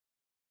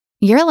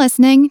You're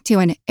listening to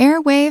an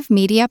Airwave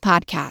Media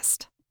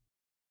Podcast.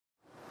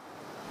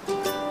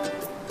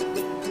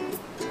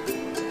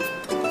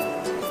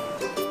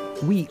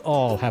 We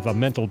all have a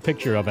mental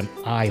picture of an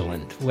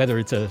island, whether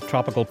it's a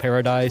tropical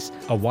paradise,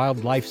 a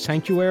wildlife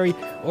sanctuary,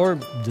 or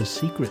the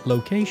secret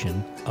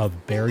location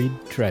of buried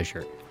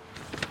treasure.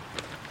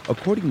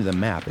 According to the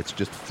map, it's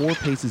just 4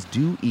 paces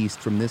due east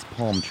from this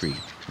palm tree.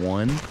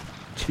 1,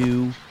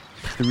 2,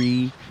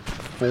 3,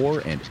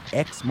 4, and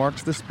X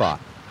marks the spot.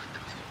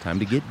 Time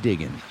to get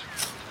digging.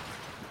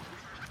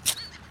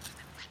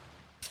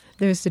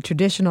 There's the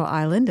traditional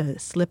island, a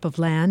slip of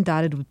land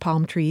dotted with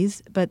palm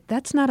trees, but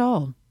that's not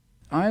all.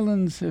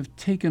 Islands have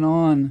taken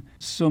on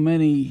so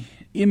many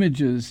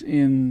images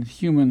in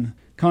human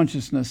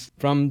consciousness.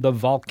 From the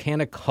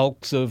volcanic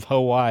hulks of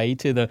Hawaii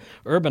to the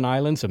urban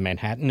islands of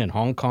Manhattan and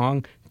Hong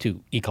Kong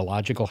to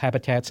ecological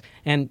habitats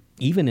and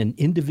even an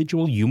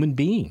individual human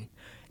being.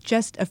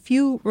 Just a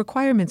few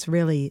requirements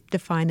really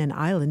define an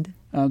island.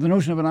 The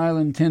notion of an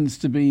island tends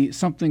to be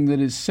something that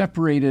is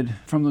separated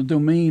from the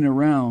domain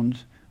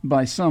around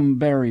by some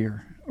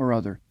barrier or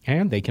other.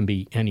 And they can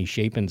be any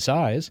shape and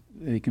size.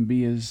 They can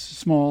be as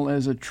small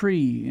as a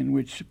tree in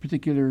which a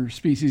particular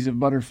species of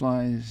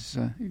butterflies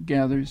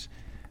gathers,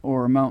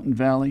 or a mountain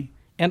valley.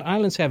 And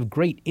islands have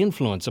great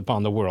influence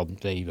upon the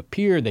world. They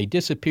appear, they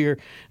disappear.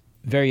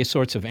 Various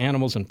sorts of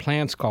animals and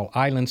plants call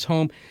islands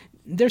home.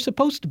 They're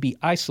supposed to be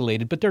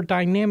isolated, but their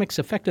dynamics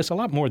affect us a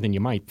lot more than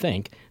you might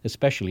think,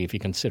 especially if you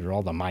consider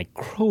all the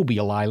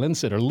microbial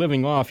islands that are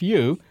living off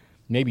you.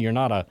 Maybe you're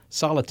not a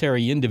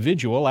solitary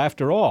individual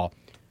after all.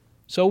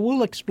 So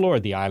we'll explore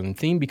the island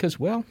theme because,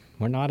 well,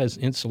 we're not as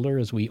insular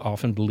as we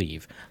often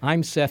believe.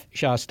 I'm Seth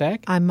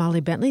Shostak. I'm Molly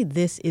Bentley.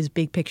 This is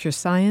Big Picture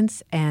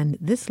Science, and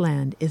this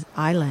land is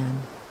I-Land.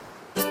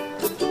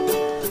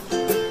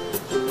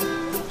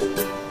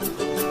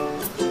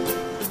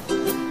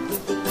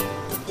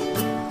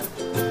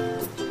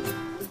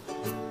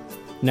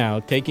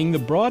 Now, taking the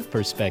broad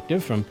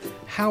perspective from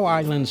how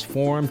islands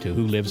form to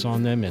who lives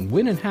on them and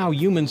when and how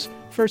humans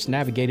first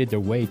navigated their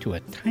way to a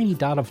tiny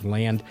dot of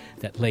land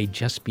that lay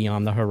just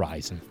beyond the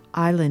horizon.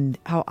 Island,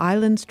 How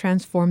Islands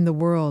Transform the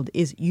World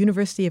is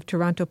University of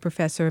Toronto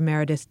Professor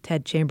Emeritus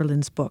Ted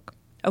Chamberlain's book.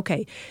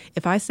 Okay,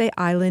 if I say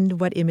island,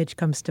 what image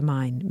comes to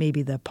mind?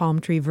 Maybe the palm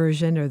tree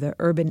version or the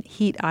urban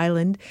heat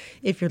island.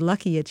 If you're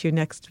lucky, it's your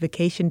next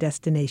vacation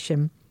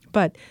destination.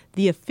 But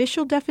the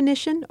official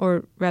definition,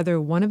 or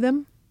rather one of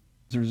them?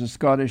 There's a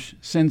Scottish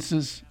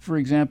census, for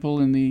example,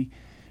 in the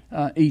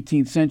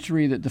 18th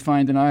century that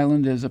defined an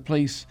island as a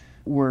place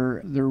where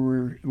there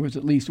was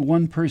at least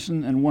one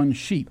person and one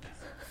sheep.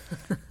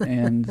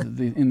 And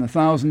in the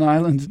Thousand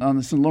Islands on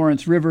the St.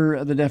 Lawrence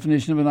River, the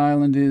definition of an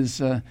island is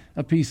a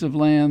piece of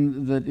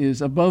land that is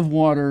above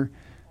water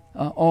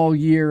all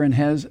year and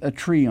has a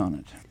tree on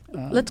it.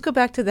 Let's go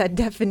back to that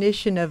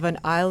definition of an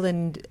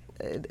island.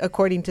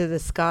 According to the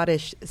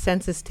Scottish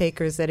census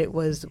takers, that it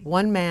was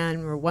one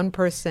man or one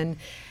person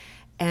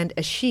and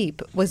a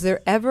sheep. Was there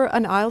ever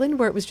an island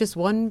where it was just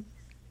one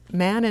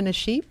man and a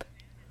sheep?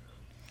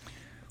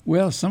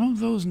 Well, some of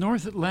those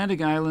North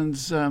Atlantic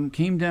islands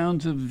came down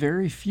to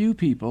very few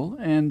people,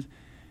 and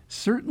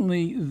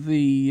certainly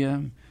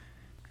the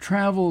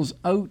travels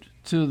out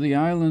to the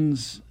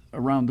islands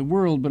around the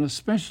world, but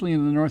especially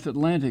in the North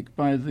Atlantic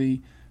by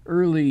the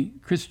early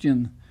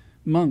Christian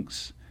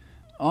monks,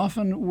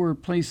 often were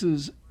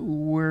places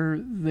where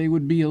they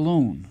would be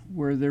alone,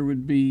 where there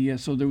would be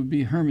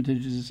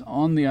hermitages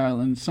on the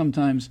island.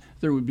 Sometimes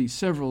there would be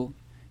several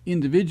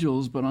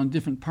individuals, but on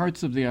different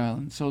parts of the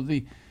island. So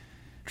the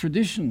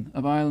tradition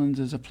of islands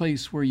as a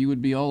place where you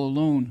would be all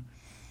alone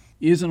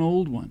is an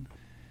old one.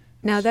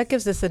 Now that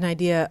gives us an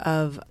idea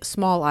of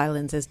small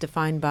islands as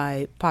defined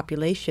by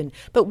population.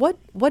 But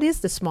what is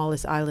the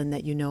smallest island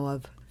that you know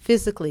of?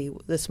 Physically,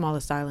 the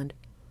smallest island?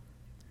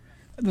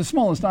 The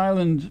smallest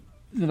island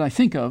that I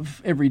think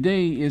of every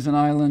day is an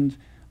island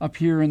up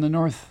here in the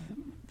North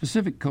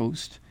Pacific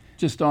coast,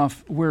 just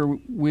off where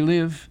we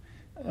live,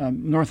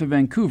 north of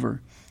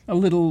Vancouver. A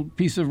little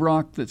piece of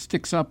rock that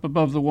sticks up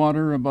above the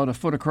water about a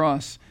foot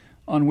across,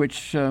 on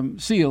which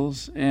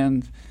seals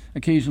and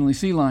occasionally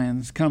sea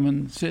lions come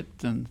and sit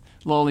and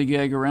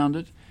lollygag around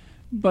it.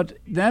 But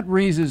that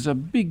raises a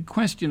big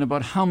question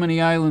about how many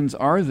islands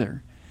are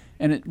there,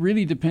 and it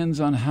really depends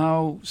on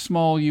how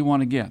small you want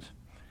to get.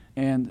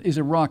 And is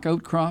a rock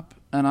outcrop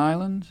an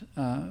island?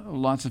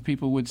 Lots of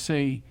people would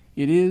say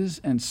it is,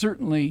 and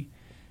certainly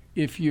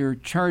if you're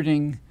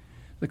charting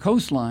the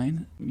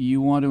coastline,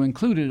 you want to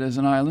include it as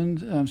an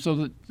island so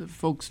that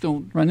folks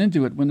don't run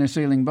into it when they're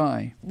sailing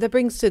by. That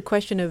brings to the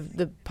question of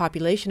the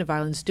population of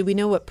islands. Do we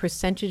know what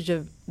percentage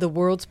of the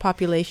world's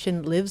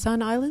population lives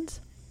on islands?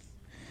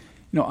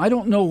 No, I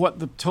don't know what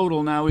the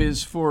total now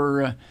is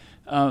for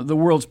the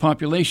world's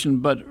population,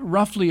 but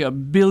roughly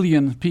 1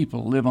 billion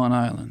people live on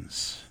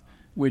islands,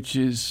 which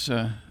is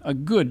a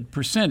good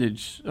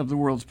percentage of the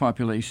world's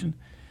population.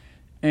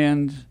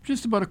 and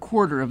just about a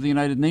quarter of the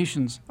United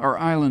Nations are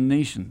island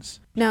nations.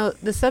 Now,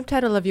 the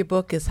subtitle of your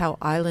book is How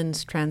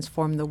Islands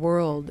Transform the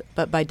World,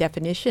 but by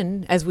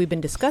definition, as we've been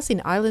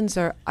discussing, islands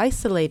are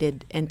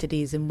isolated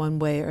entities in one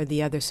way or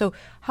the other. So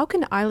how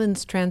can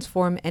islands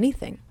transform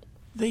anything?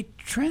 They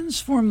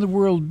transform the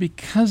world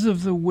because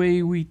of the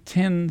way we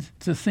tend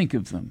to think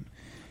of them.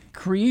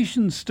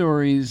 Creation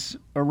stories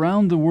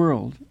around the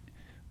world,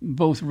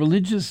 both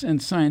religious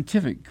and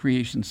scientific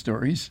creation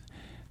stories,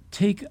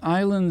 take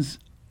islands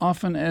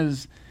often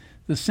as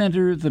the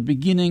center, the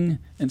beginning,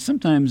 and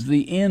sometimes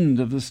the end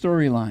of the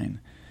storyline,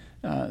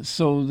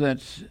 so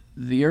that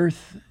the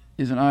Earth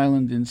is an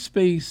island in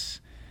space,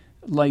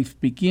 life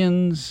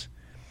begins,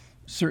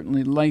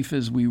 certainly life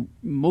as we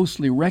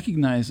mostly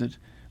recognize it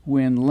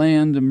when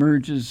land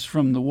emerges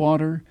from the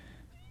water.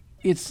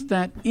 It's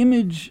that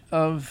image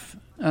of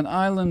an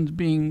island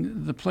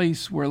being the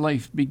place where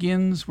life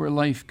begins, where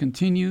life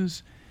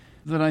continues,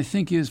 that I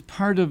think is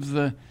part of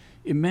the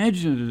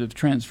imaginative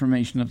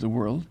transformation of the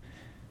world.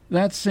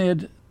 That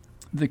said,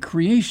 the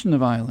creation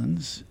of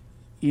islands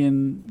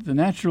in the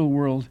natural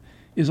world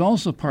is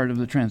also part of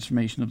the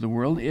transformation of the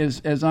world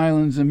as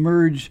islands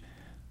emerge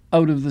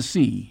out of the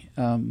sea.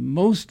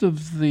 Most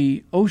of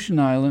the ocean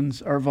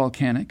islands are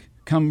volcanic,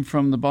 come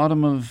from the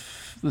bottom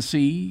of the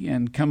sea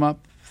and come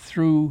up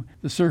through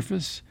the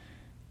surface,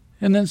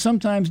 and then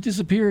sometimes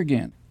disappear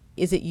again.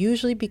 Is it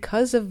usually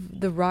because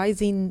of the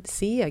rising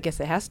sea? I guess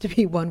it has to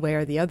be one way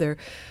or the other.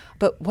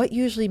 But what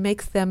usually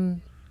makes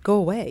them go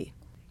away?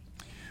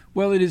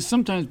 Well, it is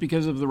sometimes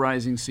because of the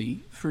rising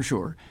sea, for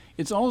sure.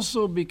 It's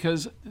also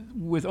because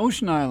with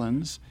ocean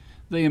islands,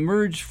 they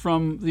emerge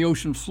from the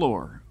ocean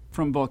floor,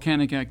 from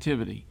volcanic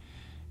activity.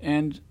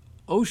 And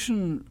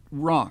ocean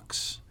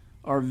rocks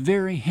are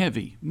very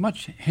heavy,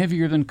 much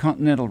heavier than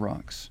continental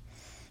rocks.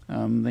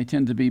 They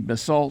tend to be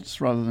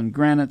basalts rather than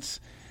granites,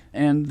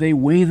 and they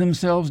weigh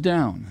themselves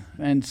down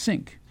and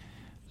sink.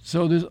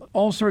 So there's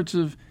all sorts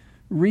of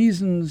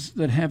reasons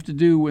that have to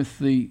do with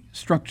the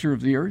structure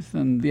of the Earth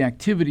and the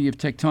activity of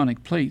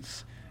tectonic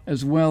plates,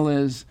 as well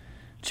as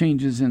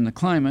changes in the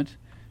climate,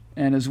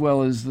 and as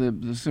well as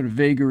the sort of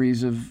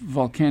vagaries of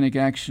volcanic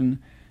action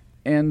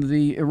and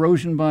the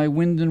erosion by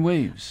wind and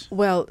waves.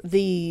 Well,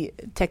 the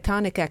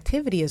tectonic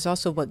activity is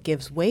also what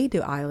gives way to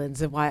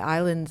islands and why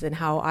islands and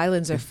how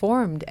islands are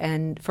formed.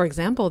 And, for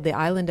example, the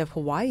island of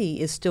Hawaii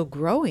is still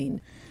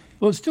growing.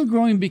 Well, it's still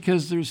growing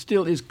because there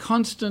still is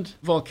constant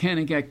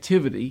volcanic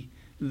activity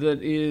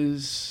that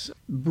is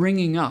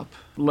bringing up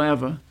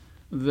lava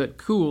that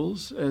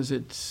cools as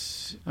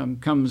it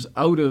comes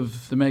out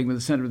of the magma,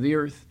 the center of the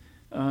Earth,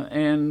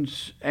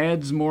 and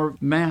adds more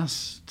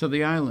mass to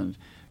the island.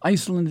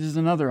 Iceland is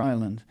another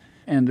island,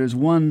 and there's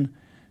one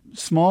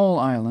small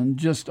island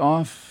just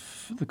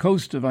off the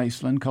coast of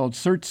Iceland called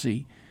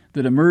Surtsey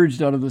that emerged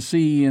out of the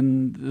sea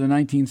in the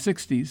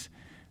 1960s,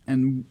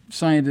 and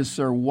scientists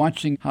are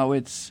watching how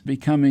it's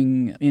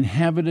becoming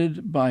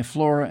inhabited by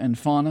flora and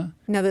fauna.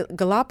 Now, the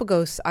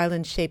Galapagos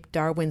Island shaped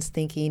Darwin's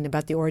thinking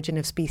about the origin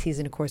of species,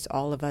 and of course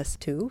all of us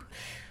too.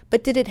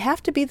 But did it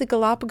have to be the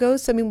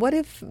Galapagos? I mean, what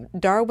if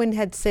Darwin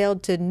had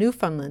sailed to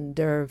Newfoundland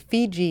or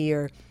Fiji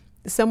or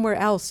somewhere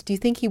else? Do you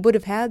think he would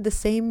have had the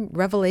same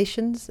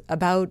revelations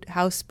about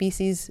how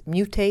species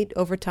mutate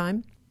over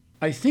time?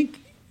 I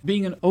think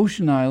being an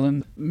ocean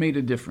island made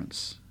a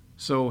difference.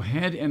 So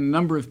and a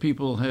number of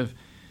people have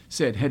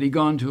said, had he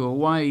gone to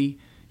Hawaii,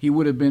 he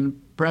would have been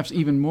perhaps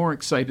even more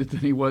excited than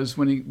he was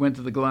when he went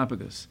to the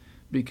Galapagos,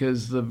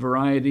 because the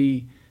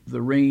variety,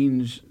 the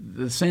range,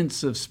 the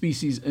sense of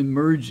species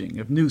emerging,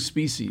 of new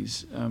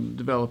species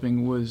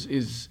developing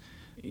is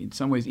in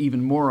some ways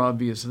even more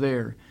obvious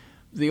there.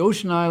 The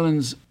ocean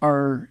islands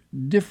are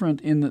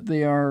different in that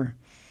they are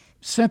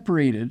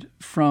separated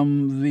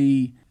from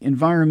the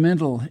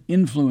environmental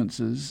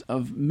influences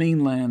of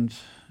mainland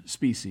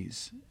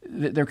species.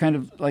 They're kind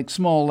of like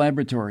small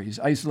laboratories,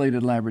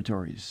 isolated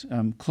laboratories,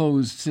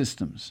 closed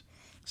systems.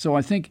 So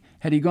I think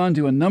had he gone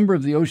to a number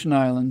of the ocean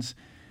islands,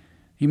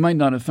 he might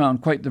not have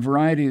found quite the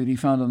variety that he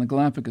found on the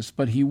Galapagos,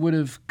 but he would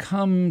have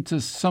come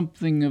to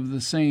something of the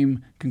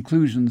same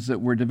conclusions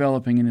that were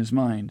developing in his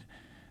mind.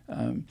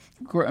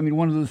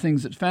 One of the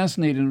things that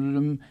fascinated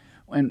him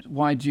and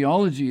why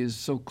geology is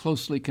so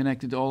closely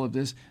connected to all of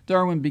this,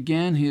 Darwin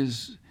began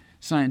his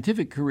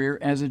scientific career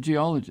as a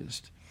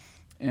geologist.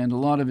 And a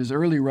lot of his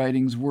early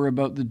writings were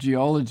about the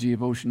geology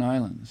of ocean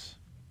islands.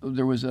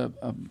 There was a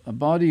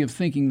body of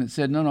thinking that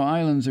said, no,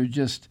 islands are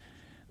just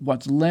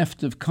what's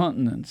left of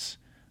continents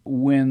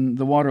when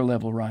the water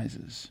level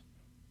rises.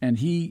 And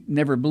he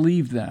never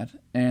believed that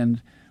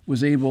and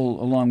was able,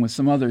 along with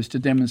some others, to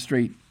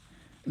demonstrate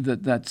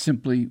that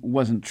simply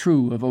wasn't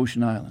true of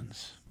ocean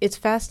islands. It's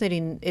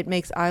fascinating. It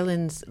makes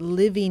islands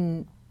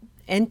living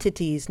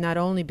entities, not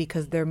only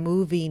because they're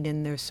moving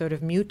and they're sort of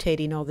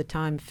mutating all the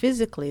time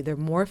physically, they're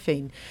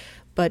morphing,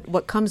 but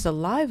what comes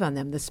alive on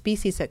them, the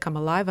species that come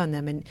alive on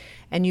them.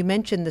 And you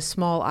mentioned the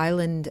small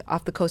island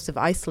off the coast of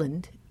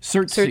Iceland,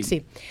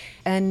 Surtsey.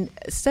 And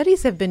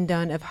studies have been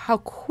done of how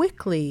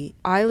quickly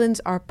islands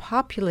are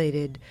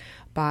populated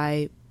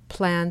by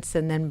plants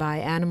and then by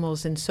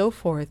animals and so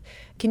forth.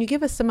 Can you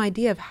give us some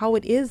idea of how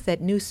it is that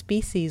new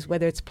species,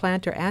 whether it's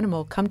plant or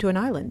animal, come to an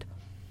island?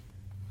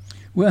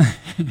 Well,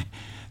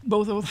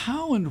 both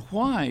how and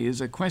why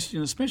is a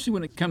question, especially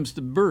when it comes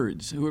to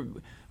birds,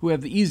 who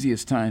have the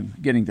easiest time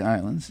getting to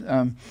islands.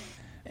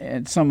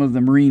 And some of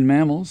the marine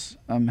mammals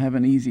have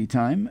an easy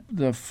time.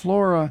 The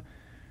flora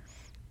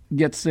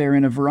gets there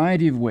in a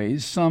variety of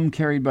ways, some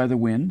carried by the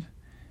wind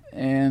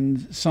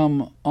and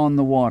some on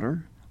the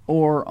water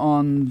or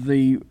on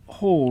the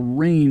whole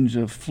range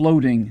of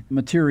floating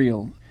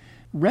material.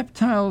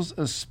 Reptiles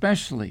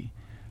especially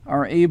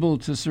are able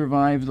to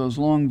survive those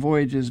long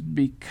voyages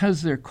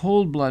because they're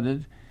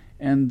cold-blooded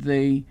and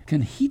they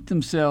can heat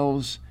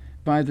themselves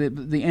by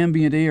the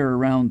ambient air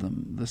around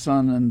them, the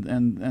sun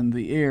and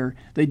the air.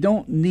 They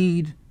don't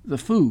need the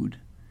food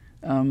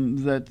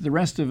that the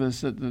rest of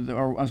us,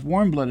 us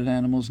warm-blooded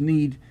animals,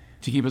 need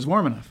to keep us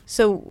warm enough.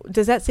 So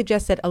does that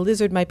suggest that a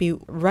lizard might be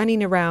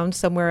running around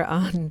somewhere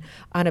on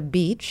a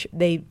beach?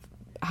 They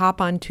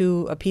hop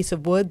onto a piece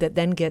of wood that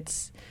then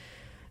gets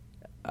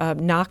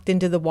knocked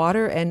into the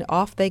water and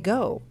off they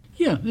go.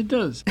 Yeah, it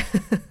does.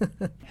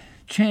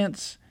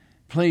 Chance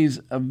plays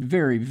a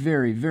very,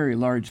 very, very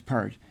large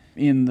part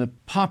in the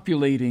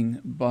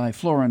populating by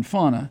flora and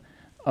fauna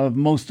of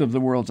most of the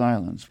world's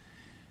islands.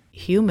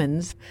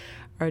 Humans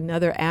are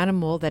another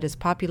animal that has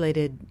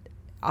populated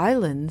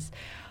islands,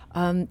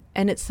 and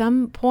at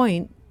some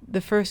point the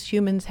first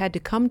humans had to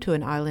come to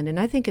an island, and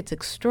I think it's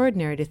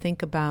extraordinary to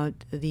think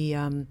about the,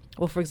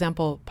 for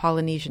example,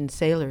 Polynesian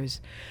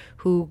sailors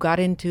who got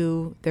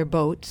into their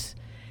boats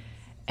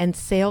and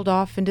sailed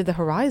off into the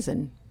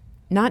horizon,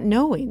 not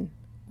knowing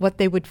what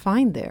they would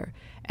find there.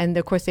 And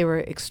of course, they were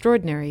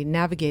extraordinary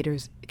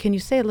navigators. Can you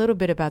say a little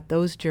bit about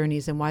those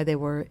journeys and why they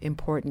were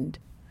important?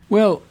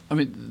 Well, I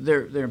mean,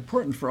 they're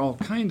important for all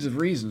kinds of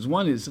reasons.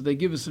 One is that they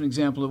give us an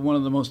example of one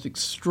of the most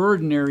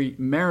extraordinary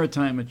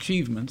maritime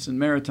achievements and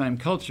maritime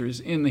cultures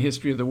in the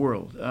history of the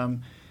world.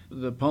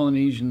 The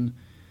Polynesian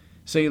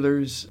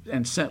sailors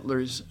and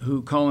settlers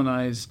who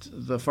colonized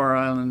the Far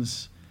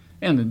Islands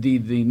and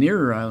indeed the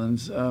nearer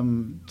islands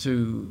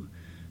to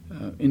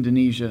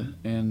Indonesia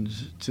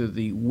and to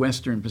the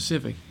Western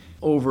Pacific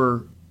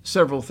over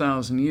several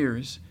thousand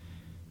years.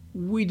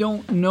 We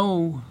don't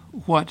know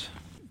what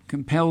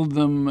compelled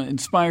them,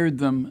 inspired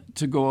them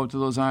to go out to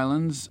those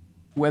islands,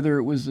 whether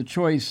it was the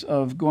choice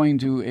of going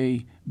to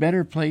a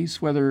better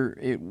place, whether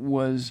it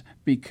was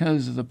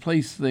because the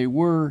place they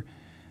were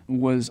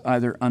was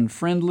either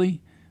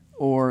unfriendly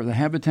or the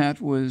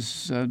habitat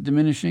was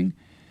diminishing.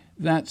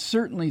 That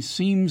certainly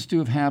seems to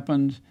have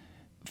happened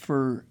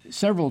for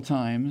several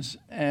times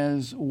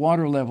as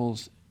water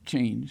levels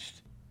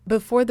changed.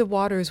 Before the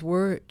waters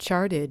were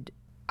charted,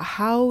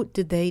 how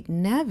did they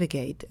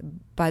navigate?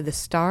 By the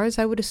stars,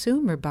 I would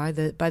assume, or by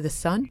the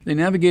sun? They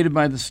navigated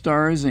by the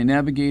stars. They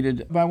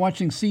navigated by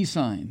watching sea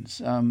signs,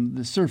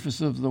 the surface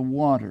of the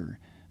water,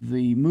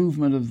 the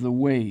movement of the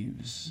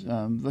waves,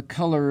 the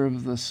color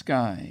of the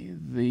sky,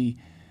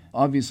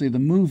 obviously the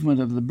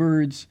movement of the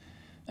birds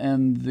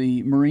and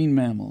the marine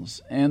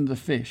mammals and the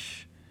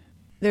fish.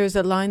 There's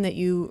a line that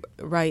you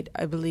write,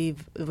 I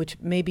believe, which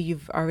maybe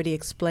you've already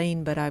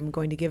explained, but I'm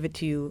going to give it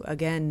to you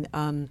again,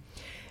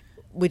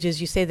 which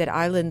is you say that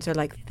islands are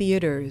like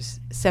theaters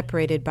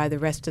separated by the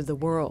rest of the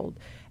world.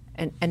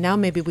 And now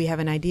maybe we have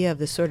an idea of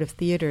the sort of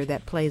theater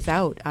that plays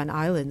out on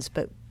islands,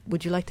 but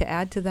would you like to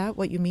add to that,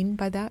 what you mean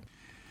by that?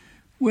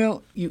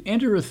 Well, you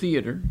enter a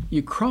theater,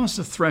 you cross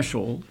a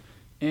threshold,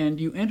 and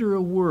you enter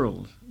a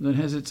world that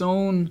has its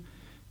own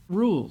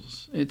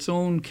rules, its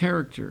own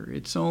character,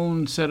 its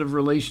own set of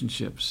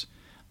relationships.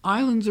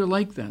 Islands are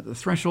like that. The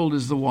threshold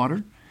is the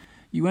water.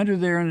 You enter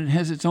there and it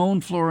has its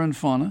own flora and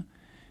fauna.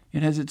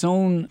 It has its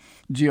own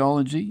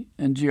geology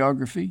and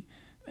geography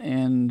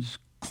and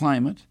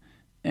climate.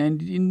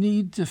 And you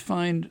need to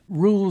find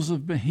rules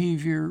of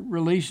behavior,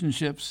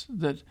 relationships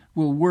that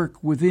will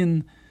work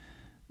within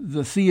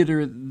the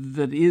theater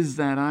that is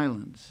that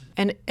island.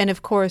 And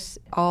of course,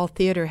 all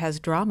theater has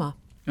drama.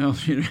 All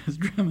theater has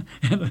drama,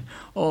 and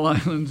all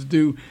islands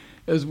do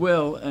as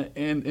well.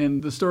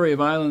 And the story of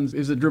islands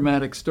is a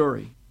dramatic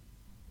story.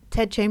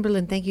 Ted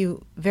Chamberlain, thank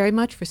you very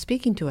much for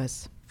speaking to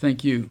us.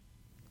 Thank you.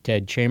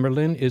 Ted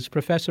Chamberlain is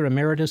Professor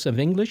Emeritus of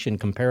English and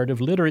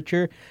Comparative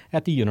Literature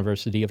at the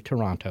University of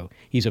Toronto.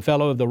 He's a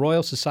Fellow of the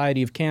Royal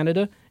Society of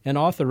Canada and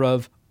author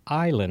of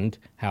Island,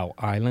 How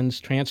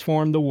Islands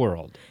Transform the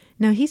World.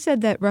 Now, he said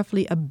that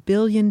roughly 1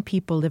 billion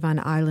people live on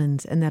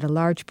islands and that a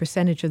large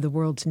percentage of the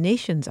world's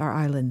nations are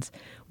islands.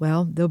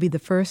 Well, they'll be the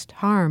first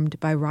harmed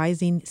by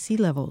rising sea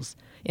levels.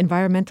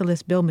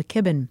 Environmentalist Bill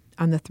McKibben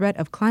on the threat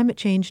of climate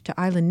change to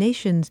island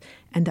nations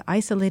and to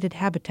isolated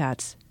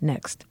habitats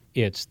next.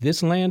 It's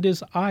This Land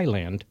is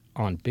Island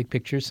on Big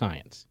Picture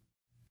Science.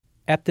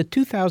 At the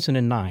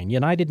 2009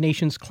 United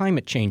Nations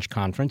Climate Change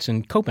Conference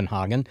in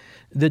Copenhagen,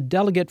 the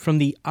delegate from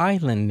the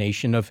island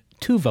nation of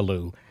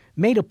Tuvalu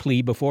made a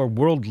plea before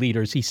world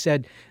leaders. He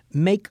said,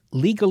 make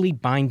legally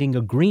binding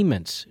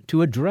agreements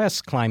to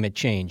address climate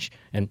change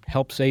and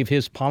help save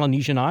his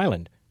Polynesian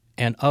island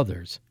and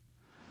others.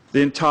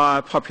 The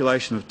entire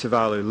population of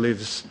Tuvalu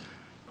lives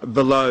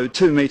below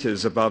 2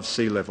 metres above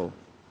sea level.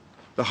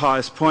 The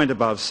highest point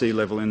above sea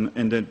level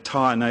in the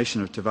entire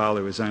nation of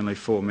Tuvalu is only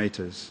 4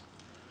 metres.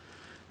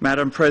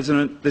 Madam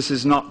President, this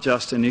is not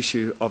just an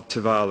issue of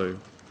Tuvalu.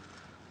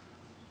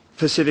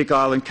 Pacific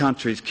Island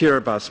countries,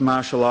 Kiribati,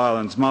 Marshall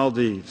Islands,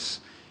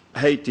 Maldives,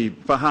 Haiti,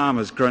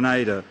 Bahamas,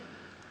 Grenada,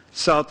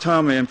 Sao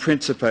Tome and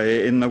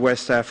Principe in the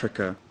West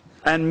Africa,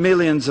 and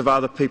millions of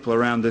other people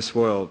around this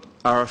world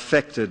are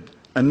affected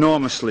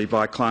enormously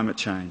by climate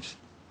change.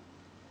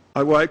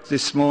 I woke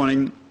this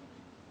morning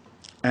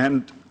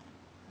and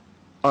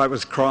I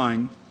was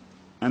crying,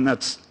 and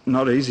that's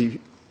not easy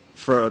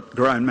for a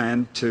grown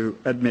man to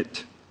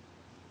admit.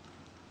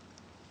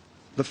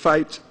 The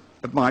fate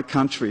of my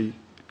country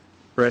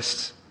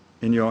rests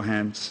in your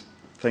hands.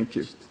 Thank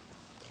you.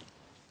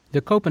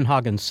 The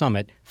Copenhagen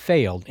summit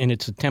failed in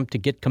its attempt to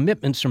get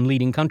commitments from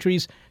leading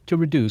countries to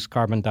reduce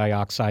carbon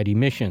dioxide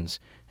emissions.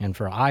 And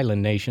for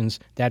island nations,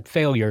 that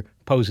failure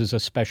poses a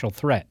special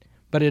threat.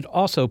 But it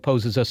also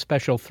poses a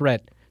special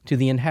threat to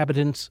the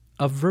inhabitants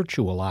of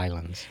virtual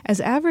islands.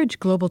 As average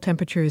global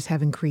temperatures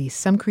have increased,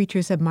 some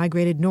creatures have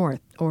migrated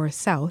north or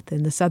south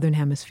in the southern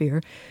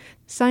hemisphere.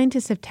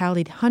 Scientists have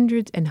tallied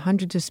hundreds and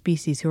hundreds of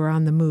species who are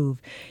on the move.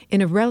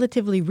 In a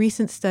relatively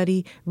recent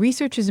study,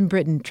 researchers in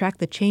Britain tracked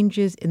the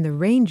changes in the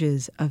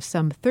ranges of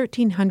some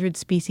 1,300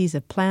 species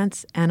of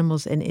plants,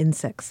 animals, and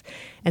insects.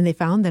 And they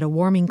found that a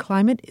warming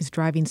climate is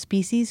driving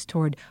species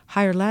toward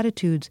higher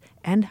latitudes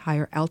and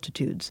higher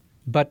altitudes.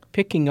 But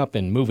picking up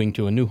and moving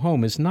to a new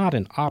home is not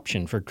an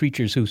option for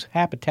creatures whose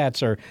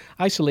habitats are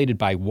isolated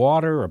by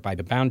water or by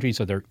the boundaries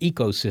of their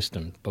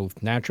ecosystem,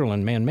 both natural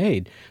and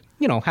man-made.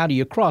 You know, how do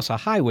you cross a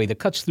highway that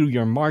cuts through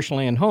your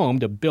marshland home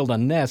to build a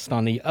nest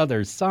on the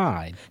other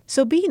side?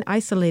 So being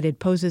isolated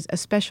poses a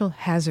special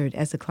hazard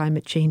as the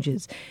climate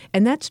changes.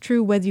 And that's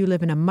true whether you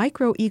live in a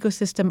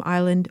micro-ecosystem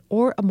island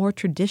or a more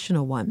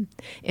traditional one.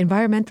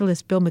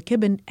 Environmentalist Bill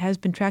McKibben has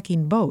been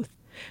tracking both.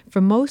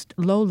 For most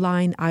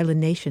low-lying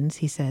island nations,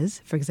 he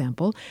says, for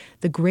example,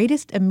 the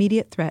greatest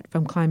immediate threat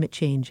from climate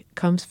change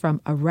comes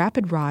from a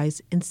rapid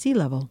rise in sea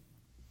level.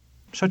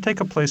 So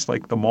take a place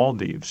like the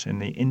Maldives in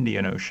the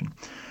Indian Ocean.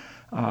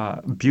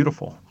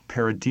 Beautiful,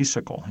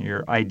 paradisiacal,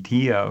 your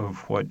idea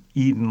of what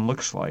Eden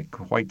looks like,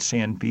 white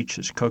sand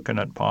beaches,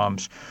 coconut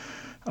palms.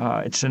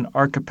 It's an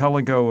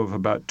archipelago of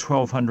about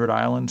 1,200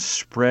 islands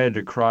spread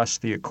across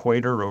the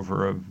equator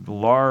over a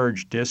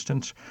large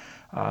distance.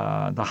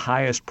 The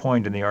highest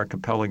point in the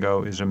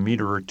archipelago is a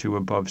meter or two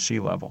above sea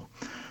level.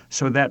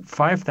 So that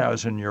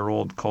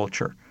 5,000-year-old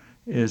culture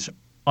is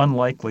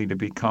unlikely to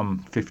become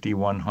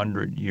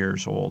 5,100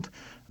 years old.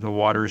 The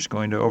water is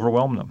going to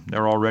overwhelm them.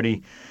 They're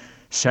already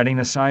setting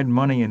aside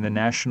money in the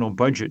national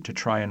budget to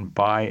try and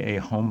buy a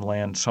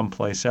homeland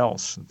someplace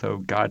else, though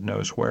God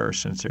knows where,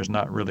 since there's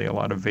not really a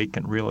lot of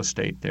vacant real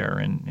estate there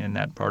in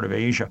that part of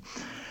Asia.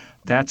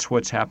 That's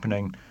what's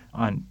happening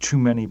on too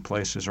many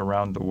places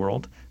around the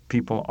world.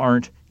 People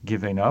aren't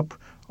giving up.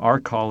 Our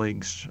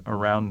colleagues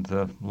around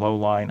the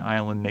low-lying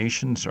island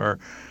nations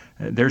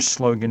their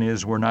slogan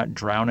is, we're not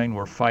drowning,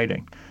 we're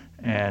fighting.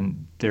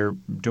 And they're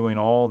doing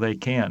all they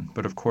can.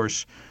 But of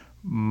course,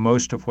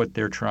 most of what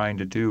they're trying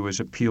to do is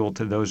appeal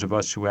to those of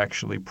us who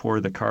actually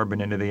pour the carbon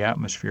into the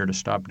atmosphere to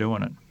stop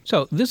doing it.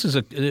 So this is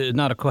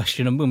not a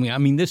question of moving. I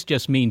mean, this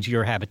just means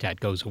your habitat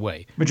goes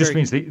away. It just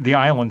means the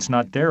island's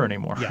not there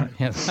anymore.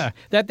 Yeah.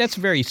 That's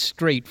very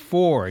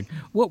straightforward.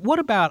 What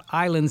about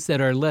islands that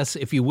are less,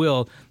 if you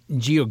will,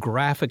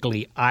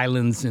 geographically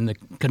islands in the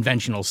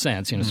conventional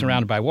sense,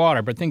 surrounded by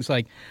water, but things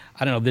like,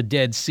 the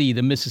Dead Sea,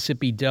 the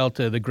Mississippi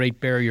Delta, the Great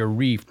Barrier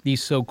Reef,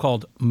 these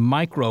so-called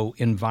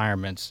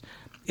micro-environments.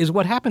 Is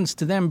what happens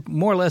to them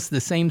more or less the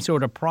same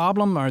sort of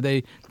problem? Are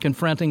they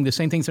confronting the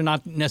same things? They're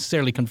not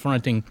necessarily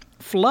confronting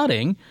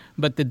flooding,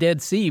 but the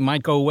Dead Sea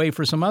might go away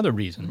for some other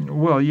reason.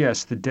 Well,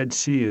 yes, the Dead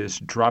Sea is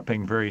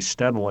dropping very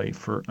steadily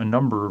for a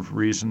number of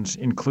reasons,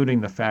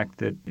 including the fact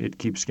that it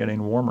keeps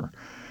getting warmer.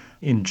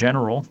 In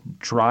general,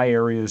 dry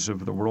areas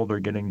of the world are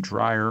getting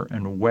drier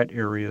and wet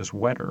areas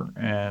wetter,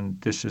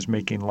 and this is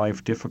making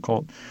life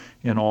difficult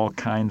in all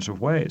kinds of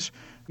ways.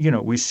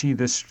 We see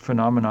this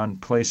phenomenon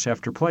place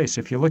after place.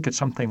 If you look at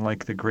something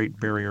like the Great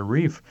Barrier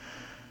Reef,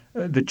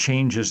 the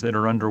changes that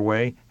are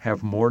underway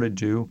have more to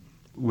do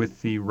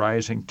with the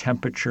rising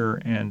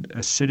temperature and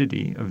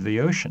acidity of the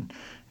ocean.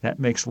 That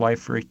makes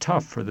life very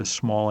tough for the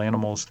small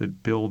animals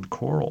that build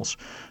corals.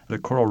 The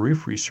coral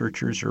reef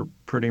researchers are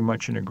pretty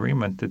much in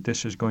agreement that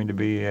this is going to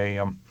be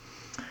a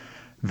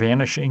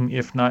vanishing,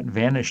 if not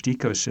vanished,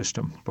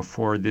 ecosystem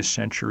before this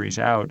century's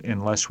out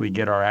unless we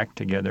get our act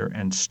together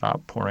and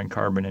stop pouring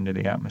carbon into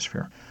the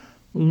atmosphere.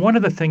 One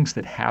of the things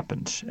that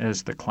happens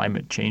as the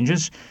climate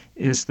changes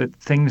is that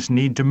things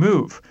need to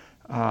move.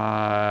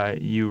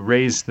 You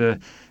raise the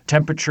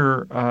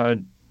temperature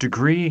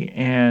degree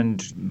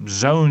and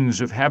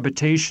zones of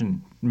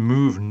habitation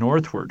move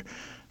northward.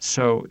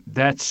 So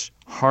that's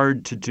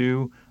hard to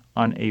do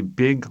on a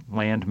big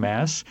land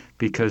mass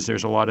because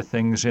there's a lot of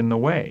things in the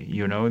way.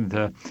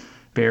 The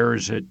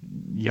bears at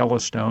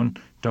Yellowstone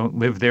don't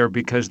live there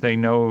because they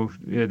know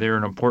they're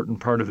an important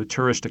part of the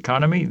tourist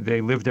economy.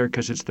 They live there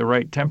because it's the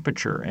right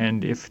temperature.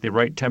 And if the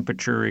right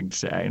temperature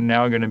is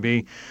now going to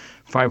be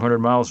 500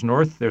 miles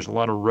north, there's a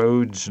lot of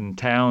roads and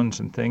towns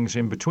and things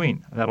in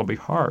between. That'll be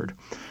hard.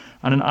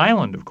 On an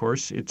island, of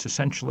course, it's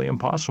essentially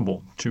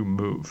impossible to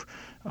move.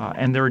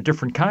 And there are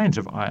different kinds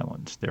of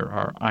islands. There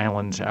are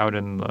islands out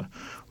in the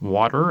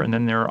water, and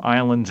then there are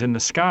islands in the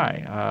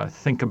sky.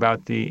 Think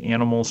about the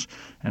animals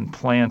and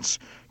plants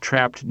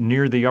trapped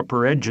near the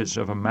upper edges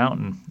of a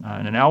mountain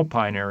in an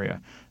alpine area.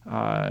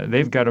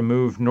 They've got to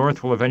move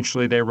north. Well,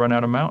 eventually they run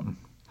out of mountain.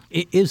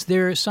 Is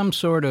there some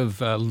sort of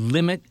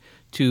limit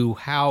to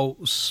how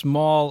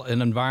small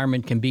an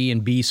environment can be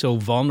and be so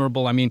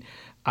vulnerable? I mean,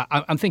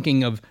 I'm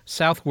thinking of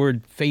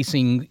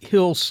southward-facing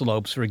hill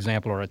slopes, for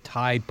example, or a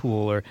tide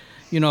pool, or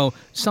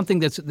something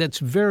that's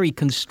very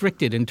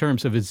constricted in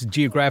terms of its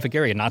geographic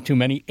area. Not too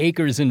many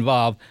acres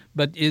involved,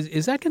 but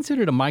is that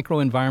considered a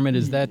microenvironment?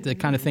 Is that the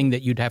kind of thing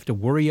that you'd have to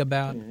worry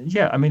about?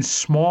 Yeah, I mean,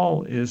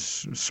 small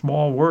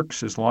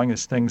works as long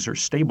as things are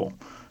stable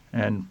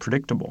and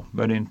predictable.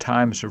 But in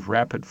times of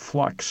rapid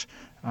flux,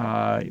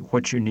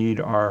 what you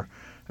need are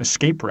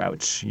escape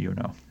routes.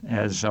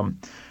 As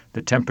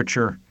the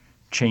temperature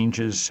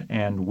changes,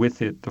 and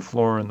with it the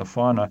flora and the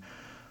fauna.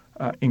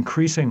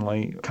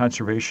 Increasingly,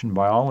 conservation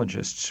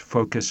biologists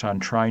focus on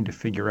trying to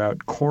figure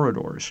out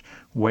corridors,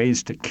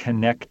 ways to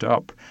connect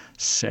up,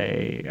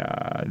 say,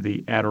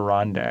 the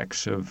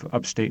Adirondacks of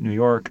upstate New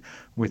York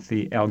with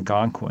the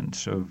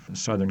Algonquins of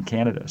southern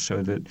Canada,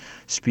 so that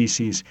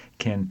species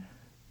can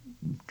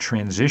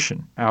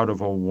transition out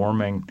of a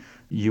warming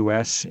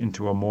U.S.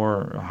 into a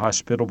more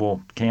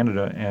hospitable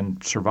Canada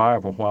and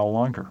survive a while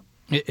longer.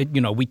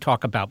 We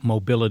talk about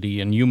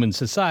mobility in human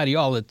society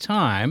all the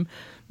time,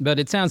 but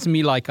it sounds to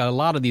me like a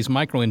lot of these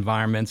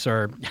microenvironments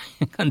are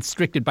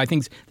constricted by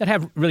things that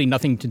have really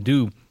nothing to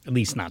do, at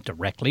least not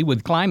directly,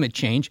 with climate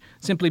change,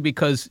 simply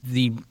because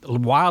the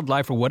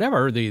wildlife or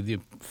whatever, the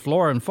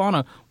flora and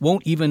fauna,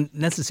 won't even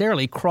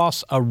necessarily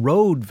cross a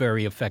road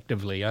very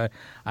effectively. I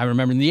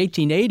remember in the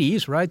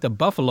 1880s, right, the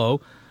buffalo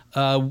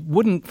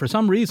wouldn't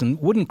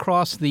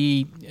cross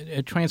the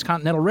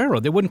Transcontinental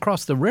Railroad. They wouldn't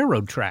cross the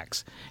railroad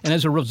tracks. And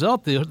as a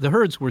result, the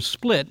herds were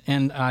split,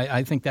 and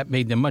I think that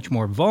made them much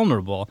more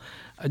vulnerable.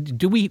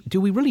 Do we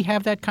really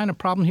have that kind of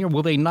problem here?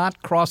 Will they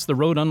not cross the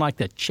road, unlike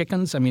the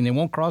chickens? I mean, they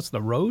won't cross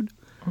the road?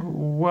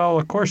 Well,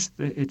 of course,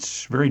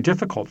 it's very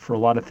difficult for a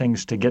lot of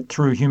things to get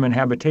through human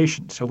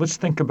habitation. So let's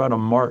think about a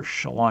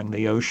marsh along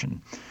the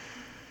ocean.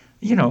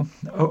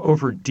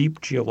 Over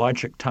deep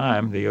geologic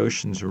time, the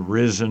oceans have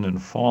risen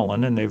and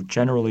fallen, and they've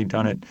generally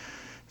done it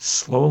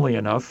slowly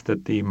enough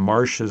that the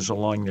marshes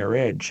along their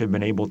edge have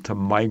been able to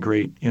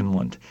migrate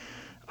inland.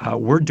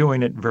 We're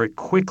doing it very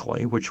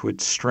quickly, which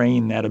would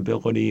strain that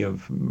ability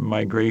of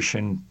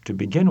migration to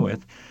begin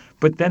with.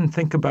 But then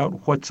think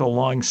about what's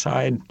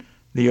alongside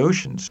the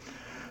oceans.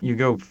 You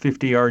go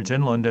 50 yards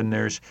inland and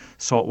there's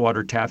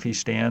saltwater taffy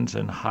stands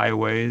and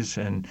highways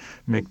and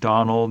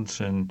McDonald's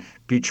and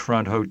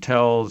beachfront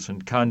hotels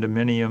and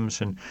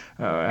condominiums. And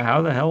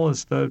how the hell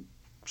is the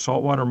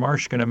saltwater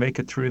marsh going to make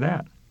it through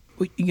that?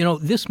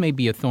 This may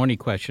be a thorny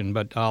question,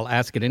 but I'll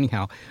ask it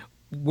anyhow.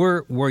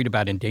 We're worried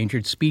about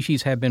endangered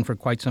species, have been for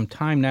quite some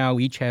time now.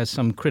 Each has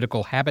some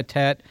critical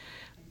habitat.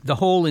 The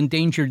whole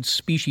endangered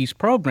species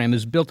program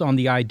is built on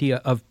the idea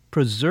of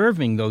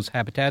preserving those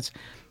habitats.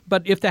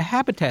 But if the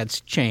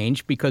habitats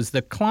change because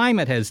the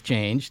climate has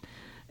changed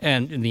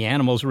and the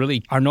animals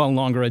really are no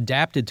longer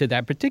adapted to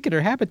that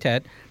particular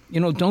habitat,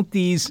 don't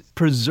these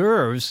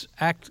preserves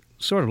act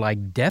sort of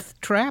like death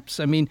traps?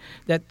 I mean,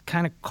 that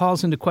kind of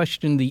calls into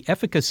question the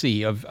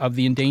efficacy of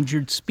the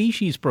endangered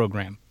species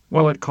program.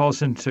 Well, it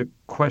calls into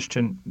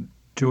question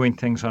doing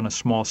things on a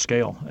small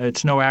scale.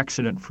 It's no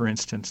accident, for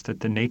instance, that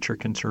the Nature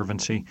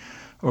Conservancy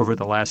over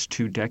the last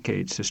 2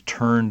 decades has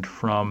turned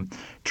from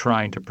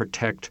trying to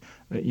protect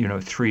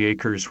 3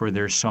 acres where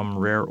there's some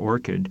rare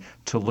orchid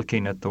to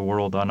looking at the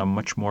world on a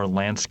much more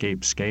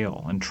landscape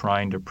scale and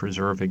trying to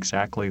preserve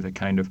exactly the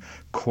kind of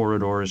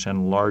corridors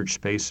and large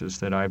spaces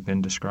that I've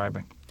been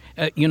describing.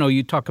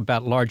 You talk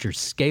about larger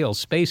scale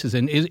spaces,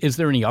 and is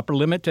there any upper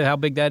limit to how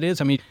big that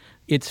is? I mean,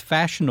 it's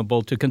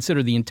fashionable to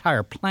consider the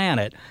entire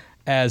planet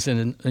as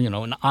an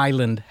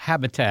island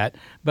habitat,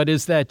 but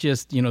is that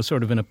just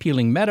sort of an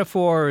appealing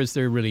metaphor, or is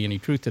there really any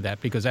truth to that?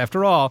 Because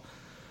after all,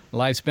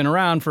 life's been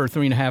around for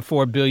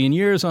 3.5-4 billion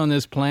years on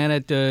this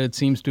planet. It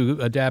seems to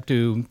adapt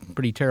to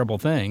pretty terrible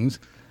things.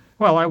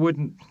 Well, I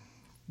wouldn't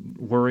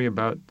worry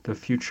about the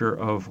future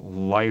of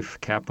life,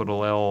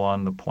 capital L,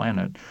 on the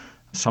planet.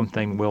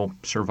 Something will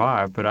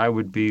survive, but I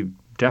would be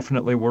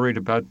definitely worried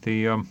about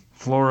the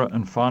flora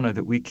and fauna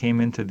that we came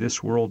into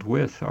this world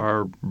with.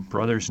 Our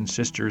brothers and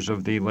sisters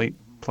of the late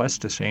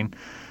Pleistocene.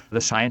 The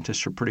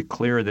scientists are pretty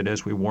clear that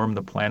as we warm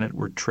the planet,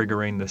 we're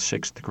triggering the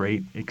sixth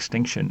great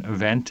extinction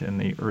event in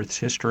the Earth's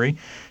history,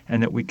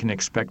 and that we can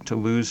expect to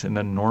lose an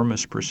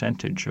enormous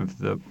percentage of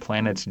the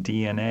planet's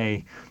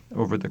DNA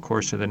over the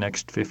course of the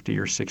next 50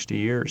 or 60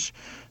 years.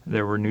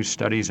 There were new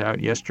studies out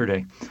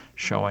yesterday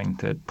showing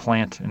that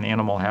plant and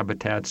animal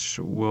habitats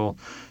will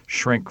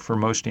shrink for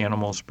most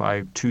animals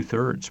by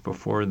 2/3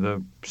 before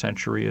the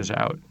century is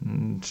out.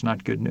 And it's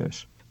not good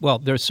news. Well,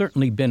 there's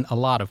certainly been a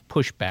lot of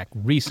pushback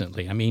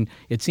recently. I mean,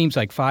 it seems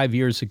like 5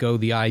 years ago,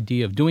 the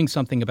idea of doing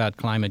something about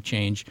climate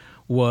change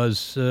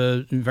was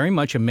very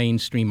much a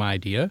mainstream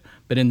idea.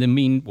 But in the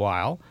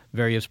meanwhile,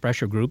 various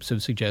pressure groups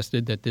have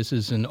suggested that this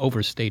is an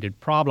overstated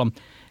problem.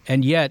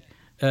 And yet,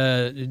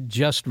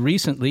 just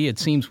recently, it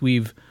seems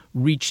we've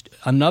reached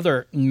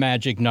another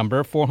magic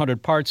number,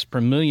 400 parts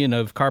per million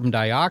of carbon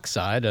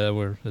dioxide.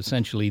 We're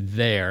essentially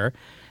there.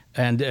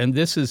 And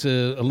this is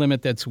a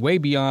limit that's way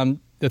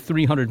beyond the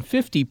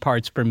 350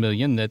 parts per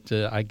million that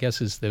I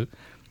guess is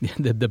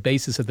the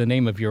basis of the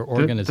name of your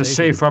organization. The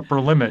safe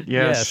upper limit,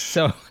 yes.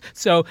 Yes.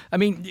 So I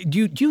mean,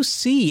 do you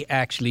see,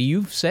 actually,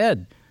 you've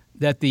said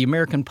that the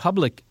American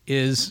public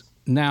is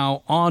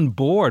now on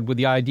board with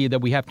the idea that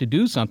we have to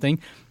do something.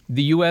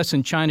 The U.S.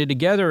 and China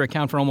together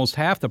account for almost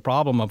half the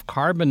problem of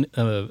carbon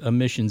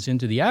emissions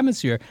into the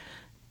atmosphere.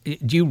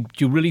 Do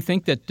you really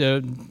think that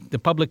the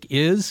public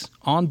is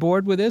on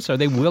board with this? Are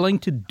they willing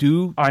to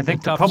do I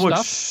think the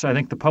tough stuff? I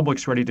think the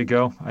public's ready to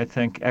go. I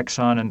think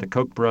Exxon and the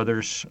Koch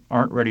brothers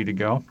aren't ready to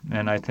go.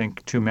 And I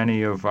think too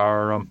many of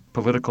our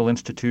political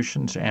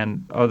institutions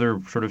and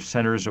other sort of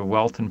centers of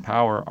wealth and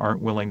power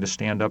aren't willing to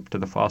stand up to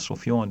the fossil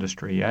fuel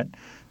industry yet.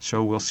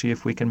 So we'll see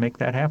if we can make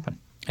that happen.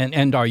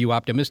 And are you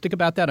optimistic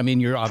about that? I mean,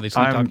 you're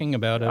obviously talking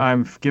about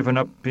I've given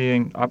up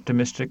being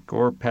optimistic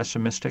or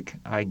pessimistic.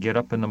 I get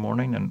up in the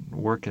morning and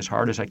work as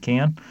hard as I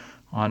can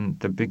on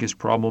the biggest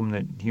problem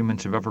that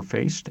humans have ever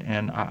faced,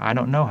 and I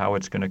don't know how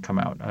it's going to come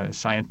out.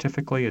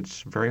 Scientifically,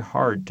 it's very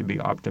hard to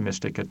be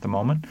optimistic at the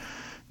moment.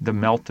 The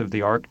melt of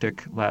the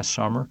Arctic last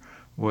summer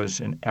was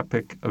an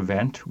epic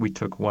event. We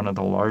took one of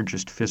the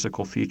largest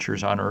physical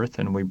features on Earth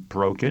and we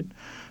broke it.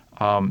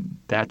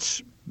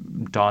 That's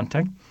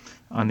daunting.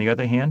 On the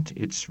other hand,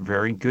 it's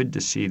very good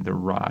to see the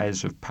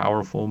rise of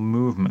powerful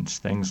movements,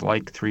 things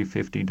like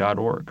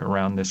 350.org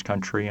around this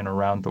country and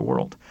around the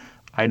world.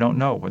 I don't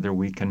know whether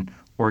we can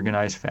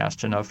organize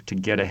fast enough to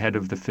get ahead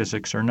of the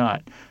physics or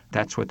not.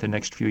 That's what the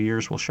next few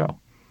years will show.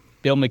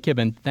 Bill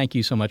McKibben, thank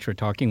you so much for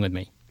talking with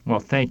me.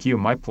 Well, thank you.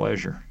 My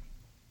pleasure.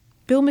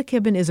 Bill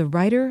McKibben is a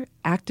writer,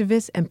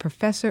 activist, and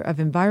professor of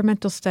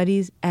environmental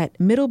studies at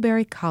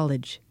Middlebury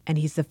College, and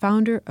he's the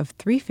founder of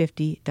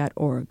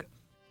 350.org.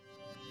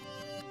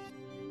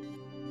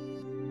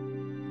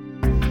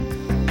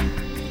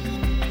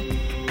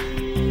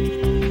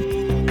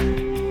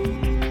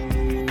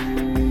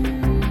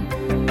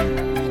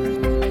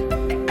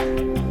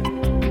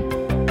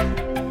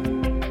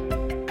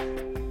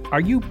 Are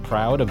you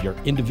proud of your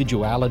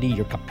individuality,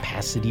 your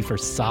capacity for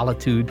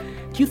solitude?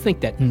 Do you think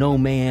that no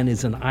man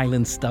is an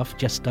island stuff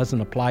just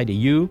doesn't apply to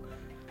you?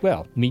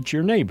 Well, meet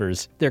your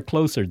neighbors. They're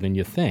closer than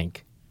you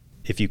think.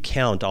 If you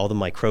count all the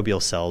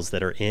microbial cells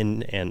that are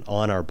in and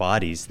on our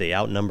bodies, they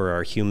outnumber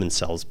our human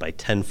cells by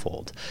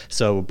tenfold.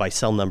 So by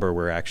cell number,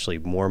 we're actually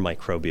more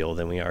microbial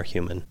than we are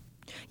human.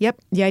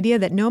 Yep, the idea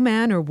that no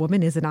man or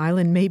woman is an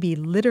island may be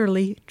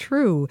literally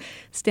true.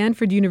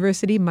 Stanford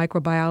University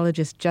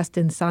microbiologist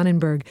Justin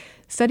Sonnenberg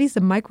studies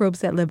the microbes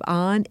that live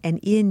on and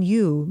in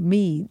you,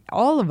 me,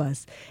 all of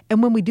us.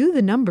 And when we do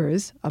the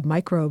numbers of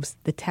microbes,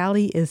 the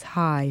tally is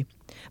high.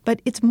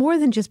 But it's more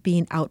than just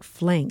being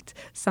outflanked.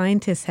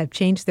 Scientists have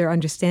changed their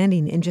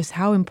understanding in just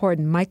how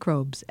important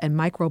microbes and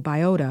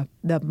microbiota,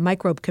 the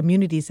microbe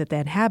communities that they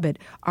inhabit,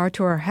 are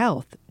to our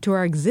health, to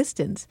our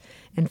existence.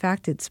 In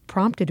fact, it's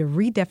prompted a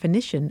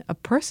redefinition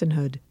of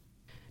personhood.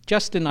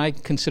 Justin, I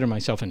consider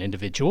myself an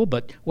individual,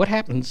 but what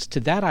happens to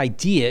that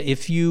idea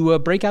if you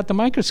break out the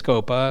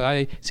microscope?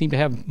 I seem to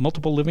have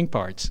multiple living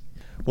parts.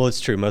 Well,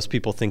 it's true. Most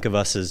people think of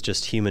us as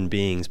just human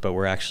beings, but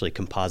we're actually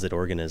composite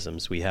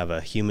organisms. We have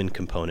a human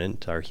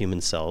component, our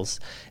human cells,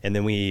 and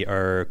then we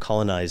are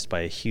colonized by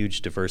a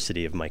huge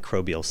diversity of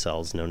microbial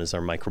cells known as our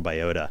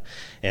microbiota.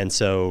 And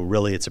so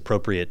really it's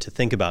appropriate to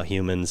think about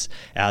humans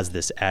as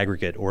this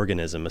aggregate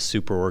organism, a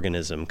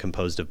superorganism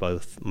composed of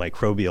both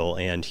microbial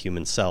and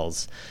human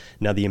cells.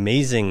 Now, the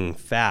amazing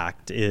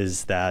fact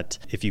is that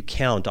if you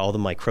count all the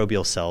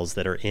microbial cells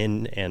that are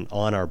in and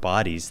on our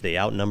bodies, they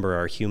outnumber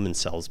our human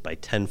cells by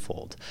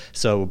tenfold.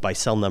 So by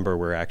cell number,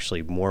 we're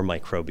actually more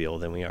microbial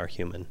than we are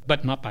human.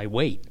 But not by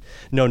weight.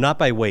 No, not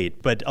by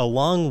weight. But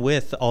along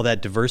with all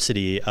that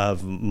diversity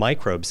of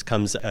microbes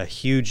comes a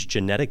huge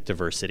genetic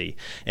diversity.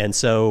 And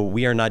so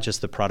we are not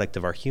just the product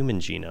of our human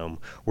genome,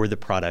 we're the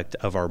product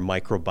of our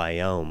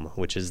microbiome,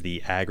 which is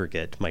the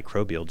aggregate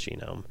microbial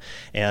genome.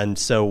 And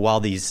so while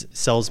these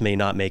cells may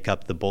not make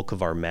up the bulk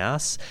of our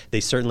mass, they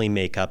certainly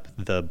make up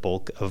the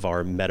bulk of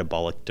our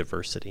metabolic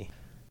diversity.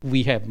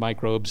 We have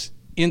microbes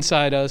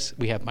inside us,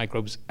 we have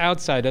microbes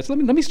outside us. Let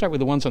me start with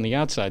the ones on the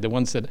outside, the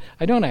ones that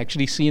I don't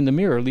actually see in the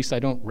mirror, at least I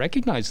don't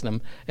recognize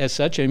them as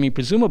such. I mean,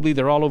 presumably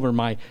they're all over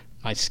my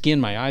skin,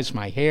 my eyes,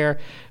 my hair.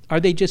 Are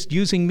they just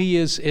using me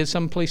as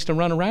some place to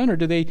run around, or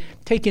do they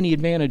take any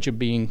advantage of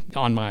being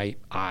on my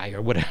eye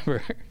or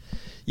whatever?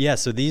 Yeah,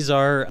 so these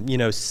are,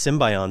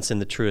 symbionts in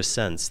the truest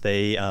sense.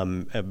 They,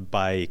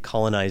 by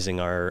colonizing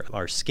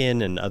our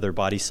skin and other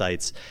body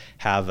sites,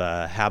 have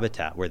a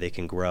habitat where they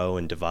can grow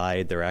and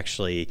divide. They're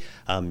actually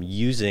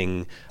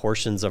using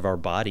portions of our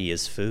body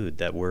as food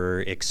that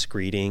we're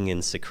excreting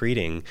and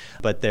secreting,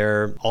 but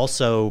they're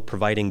also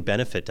providing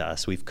benefit to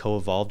us. We've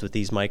co-evolved with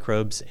these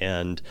microbes,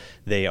 and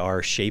they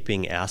are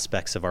shaping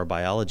aspects of our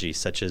biology,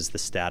 such as the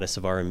status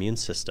of our immune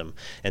system.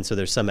 And so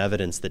there's some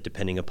evidence that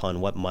depending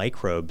upon what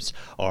microbes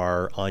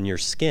are on your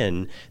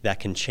skin, that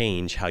can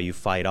change how you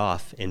fight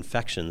off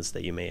infections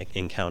that you may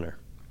encounter.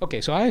 Okay,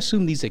 so I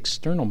assume these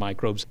external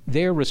microbes,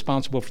 they're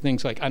responsible for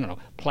things like,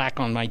 plaque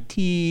on my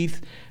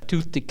teeth,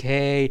 tooth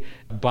decay,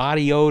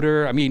 body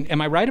odor. I mean,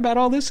 am I right about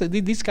all this?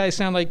 These guys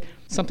sound like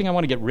something I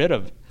want to get rid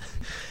of.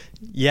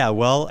 Yeah,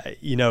 well,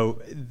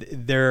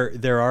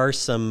 there are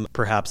some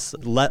perhaps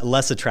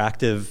less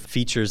attractive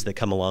features that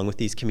come along with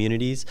these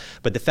communities,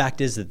 but the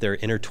fact is that they're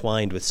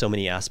intertwined with so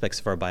many aspects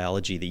of our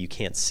biology that you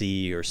can't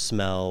see or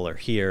smell or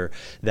hear,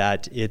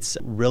 that it's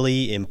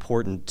really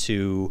important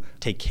to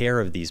take care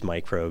of these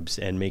microbes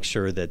and make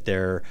sure that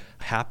they're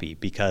happy,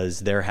 because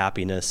their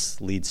happiness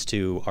leads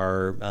to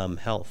our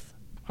health.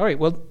 All right,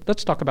 well,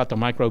 let's talk about the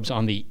microbes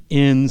on the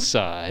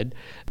inside.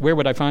 Where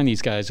would I find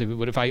these guys?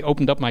 If I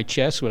opened up my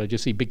chest, would I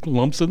just see big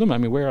lumps of them? I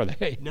mean, where are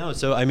they? No,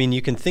 so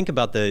you can think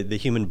about the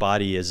human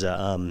body as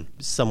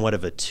somewhat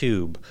of a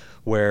tube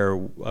where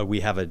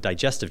we have a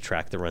digestive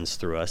tract that runs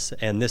through us,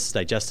 and this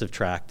digestive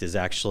tract is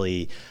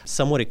actually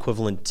somewhat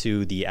equivalent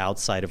to the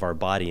outside of our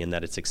body in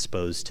that it's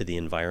exposed to the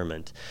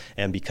environment.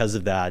 And because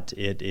of that,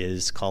 it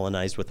is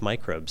colonized with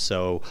microbes.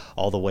 So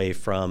all the way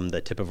from the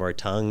tip of our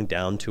tongue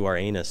down to our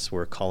anus,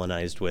 we're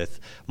colonized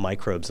with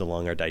microbes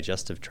along our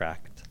digestive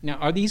tract. Now,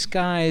 are these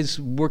guys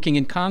working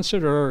in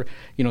concert, or,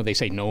 they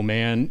say no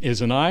man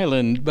is an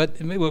island,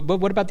 but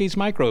what about these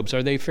microbes?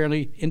 Are they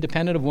fairly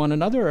independent of one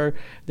another, or are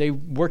they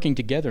working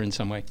together in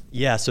some way?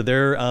 Yeah, so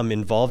they're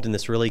involved in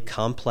this really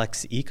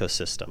complex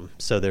ecosystem.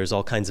 So there's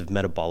all kinds of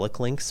metabolic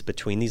links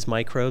between these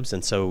microbes,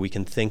 and so we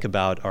can think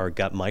about our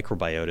gut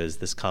microbiota as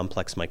this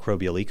complex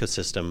microbial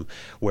ecosystem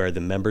where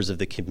the members of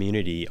the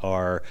community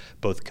are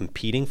both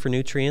competing for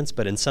nutrients,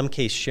 but in some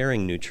case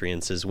sharing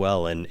nutrients as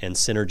well, and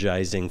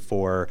synergizing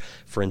for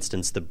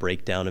instance, the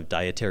breakdown of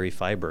dietary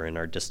fiber in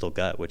our distal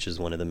gut, which is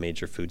one of the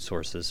major food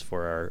sources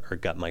for our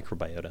gut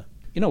microbiota.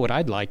 You know what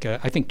I'd like? I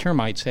think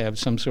termites have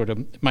some sort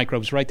of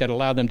microbes, right, that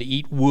allow them to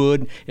eat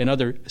wood and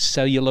other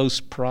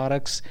cellulose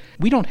products.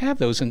 We don't have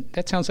those, and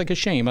that sounds like a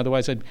shame.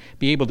 Otherwise, I'd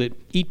be able to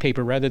eat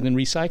paper rather than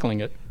recycling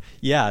it.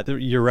 Yeah,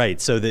 you're right.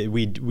 So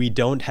we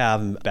don't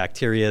have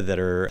bacteria that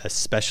are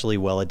especially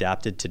well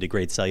adapted to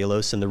degrade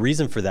cellulose. And the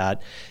reason for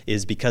that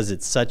is because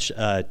it's such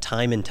a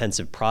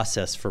time-intensive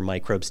process for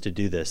microbes to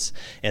do this.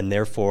 And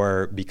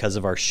therefore, because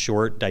of our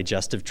short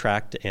digestive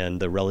tract and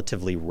the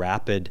relatively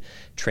rapid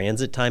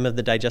transit time of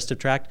the digestive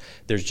tract,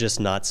 there's just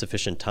not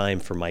sufficient time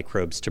for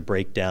microbes to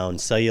break down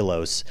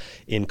cellulose,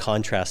 in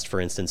contrast,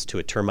 for instance, to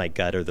a termite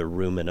gut or the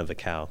rumen of a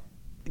cow.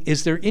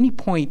 Is there any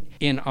point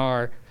in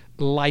our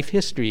life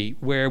history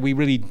where we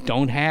really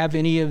don't have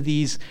any of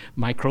these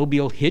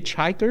microbial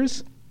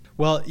hitchhikers?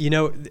 Well,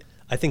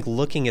 I think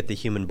looking at the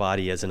human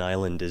body as an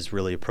island is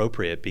really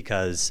appropriate,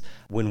 because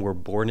when we're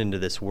born into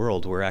this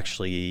world, we're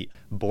actually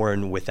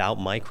born without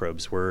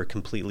microbes. We're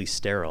completely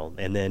sterile.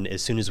 And then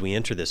as soon as we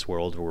enter this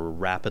world, we're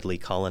rapidly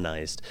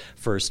colonized,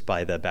 first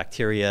by the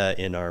bacteria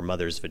in our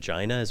mother's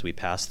vagina as we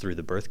pass through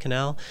the birth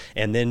canal,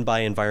 and then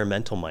by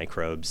environmental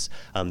microbes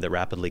that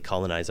rapidly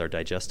colonize our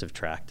digestive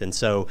tract. And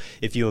so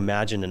if you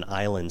imagine an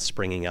island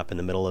springing up in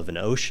the middle of an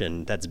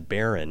ocean that's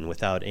barren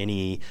without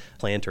any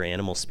plant or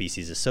animal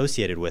species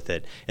associated with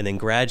it, and then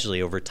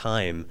gradually over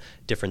time,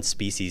 different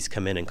species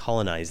come in and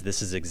colonize,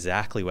 this is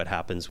exactly what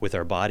happens with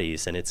our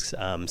bodies. And it's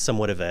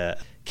somewhat of a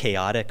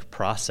chaotic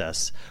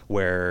process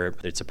where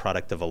it's a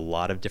product of a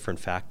lot of different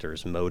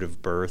factors: mode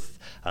of birth,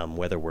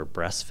 whether we're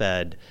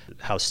breastfed,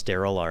 how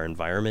sterile our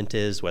environment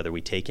is, whether we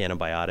take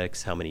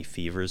antibiotics, how many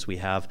fevers we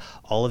have.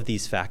 All of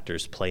these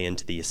factors play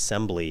into the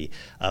assembly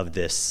of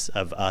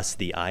us,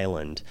 the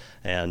island,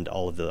 and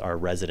all of our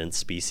resident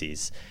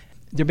species.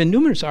 There have been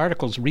numerous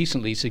articles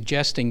recently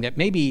suggesting that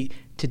maybe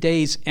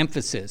today's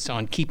emphasis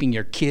on keeping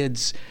your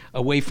kids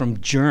away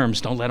from germs,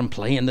 don't let them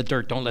play in the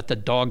dirt, don't let the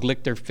dog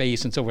lick their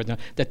face and so forth,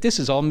 that this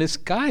is all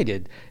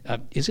misguided.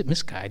 Is it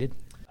misguided?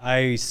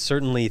 I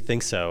certainly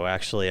think so,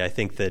 actually. I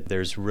think that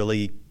there's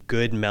really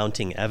good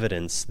mounting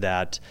evidence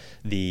that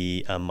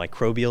the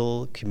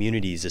microbial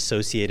communities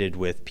associated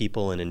with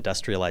people in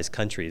industrialized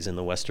countries in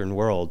the Western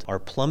world are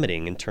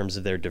plummeting in terms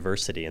of their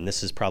diversity. And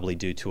this is probably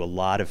due to a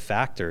lot of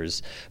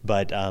factors,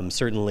 but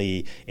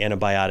certainly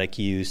antibiotic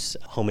use,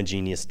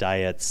 homogeneous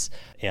diets,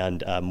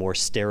 and a more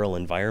sterile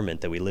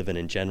environment that we live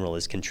in general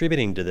is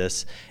contributing to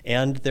this.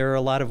 And there are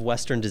a lot of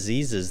Western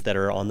diseases that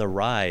are on the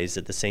rise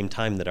at the same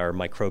time that our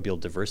microbial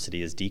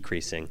diversity is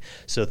decreasing.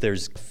 So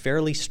there's a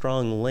fairly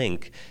strong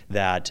link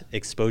that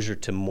exposure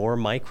to more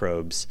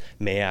microbes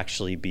may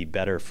actually be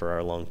better for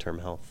our long-term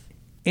health.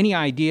 Any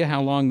idea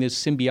how long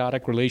this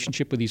symbiotic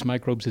relationship with these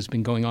microbes has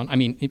been going on? I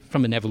mean,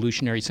 from an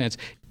evolutionary sense.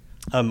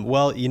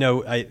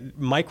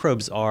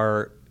 Microbes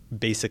are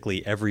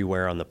basically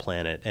everywhere on the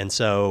planet. And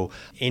so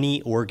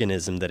any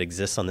organism that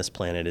exists on this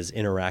planet is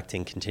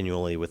interacting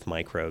continually with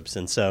microbes.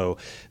 And so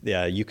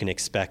you can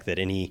expect that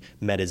any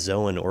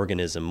metazoan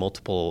organism,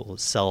 multiple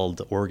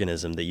celled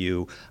organism that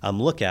you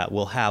look at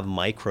will have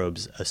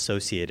microbes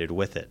associated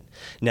with it.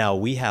 Now,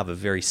 we have a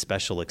very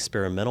special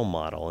experimental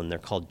model, and they're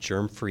called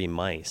germ-free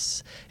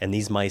mice. And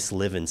these mice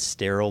live in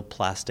sterile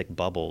plastic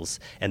bubbles,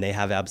 and they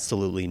have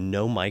absolutely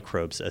no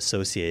microbes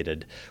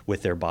associated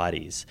with their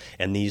bodies.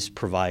 And these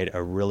provide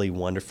a really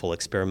wonderful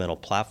experimental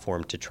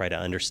platform to try to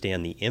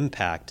understand the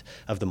impact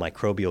of the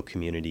microbial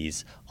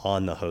communities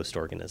on the host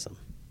organism.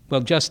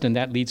 Well, Justin,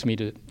 that leads me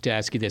to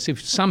ask you this.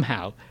 If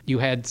somehow you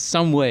had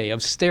some way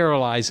of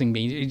sterilizing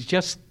me,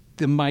 just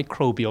the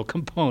microbial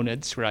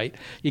components, right?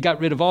 You got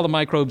rid of all the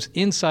microbes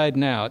inside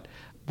and out,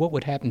 what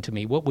would happen to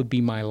me? What would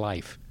be my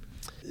life?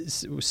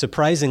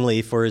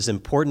 Surprisingly, for as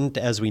important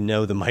as we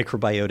know the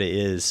microbiota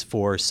is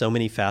for so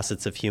many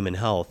facets of human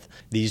health,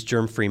 these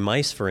germ-free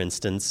mice, for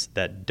instance,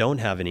 that don't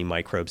have any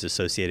microbes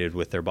associated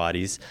with their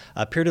bodies,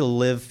 appear to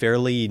live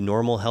fairly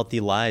normal, healthy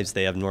lives.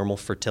 They have normal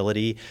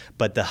fertility,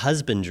 but the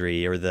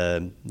husbandry or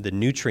the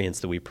nutrients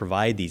that we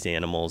provide these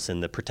animals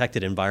and the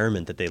protected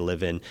environment that they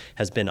live in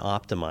has been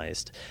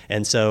optimized.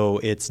 And so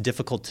it's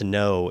difficult to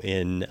know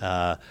in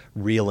a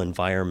real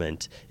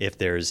environment if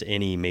there's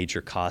any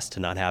major cost to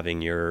not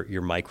having your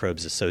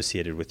microbes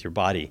associated with your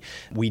body.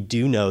 We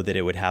do know that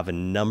it would have a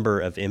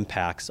number of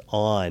impacts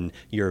on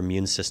your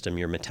immune system,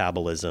 your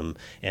metabolism,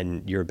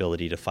 and your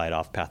ability to fight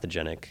off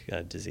pathogenic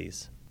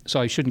disease. So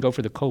I shouldn't go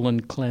for the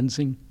colon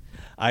cleansing?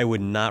 I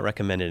would not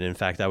recommend it. In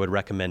fact, I would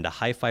recommend a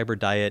high-fiber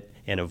diet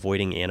and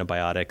avoiding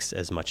antibiotics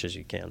as much as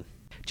you can.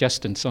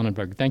 Justin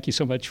Sonnenberg, thank you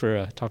so much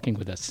for talking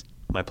with us.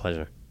 My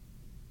pleasure.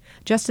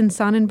 Justin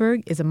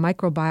Sonnenberg is a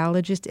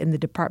microbiologist in the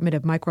Department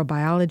of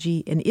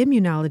Microbiology and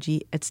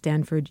Immunology at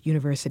Stanford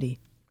University.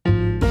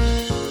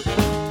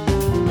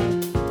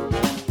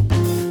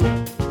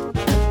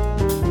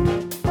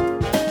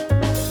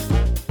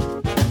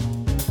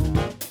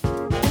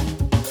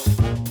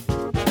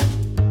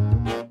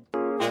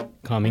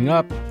 Coming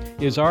up,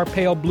 is our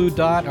pale blue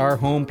dot our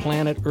home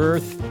planet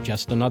Earth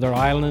just another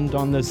island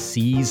on the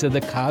seas of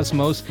the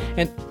cosmos?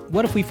 And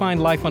what if we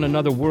find life on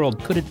another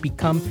world? Could it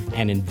become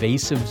an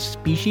invasive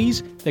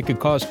species that could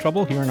cause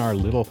trouble here in our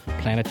little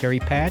planetary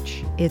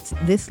patch? It's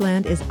This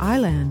Land is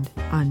I-Land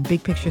on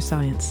Big Picture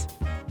Science.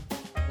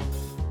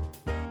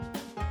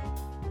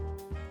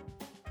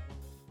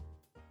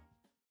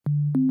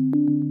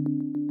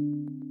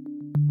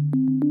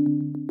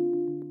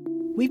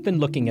 We've been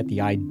looking at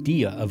the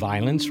idea of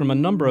islands from a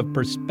number of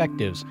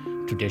perspectives.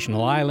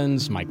 Traditional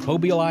islands,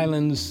 microbial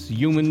islands,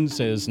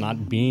 humans as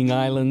not being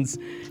islands.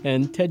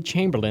 And Ted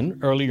Chamberlain,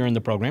 earlier in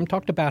the program,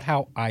 talked about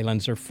how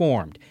islands are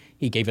formed.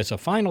 He gave us a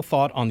final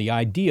thought on the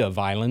idea of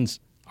islands,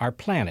 our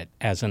planet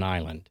as an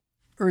island.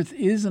 Earth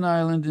is an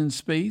island in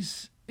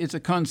space. It's a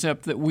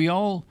concept that we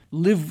all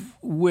live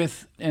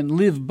with and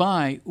live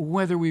by,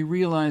 whether we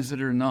realize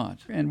it or not.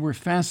 And we're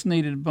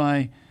fascinated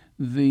by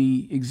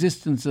the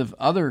existence of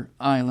other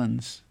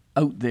islands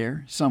out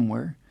there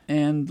somewhere.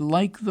 And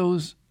like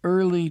those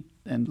early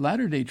and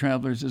latter-day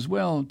travelers as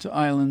well to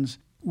islands,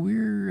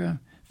 we're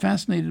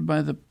fascinated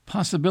by the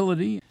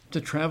possibility to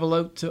travel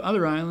out to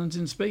other islands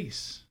in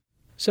space.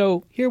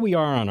 So here we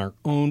are on our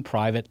own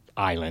private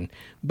island,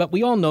 but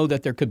we all know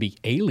that there could be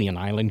alien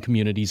island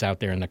communities out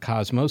there in the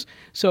cosmos.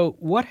 So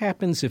what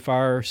happens if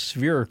our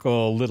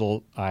spherical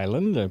little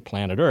island, the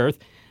planet Earth,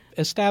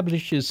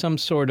 establishes some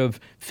sort of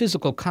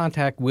physical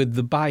contact with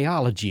the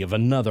biology of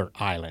another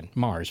island,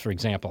 Mars, for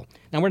example?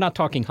 Now, we're not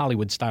talking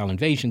Hollywood-style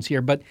invasions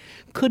here, but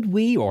could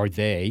we or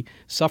they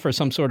suffer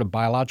some sort of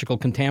biological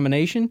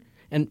contamination?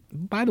 And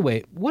by the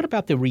way, what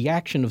about the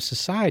reaction of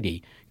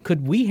society?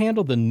 Could we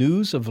handle the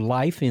news of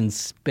life in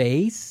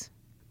space?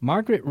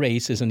 Margaret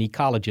Race is an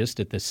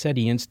ecologist at the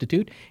SETI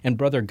Institute, and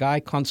Brother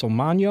Guy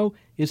Consolmagno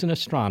is an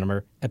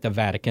astronomer at the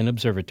Vatican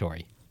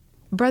Observatory.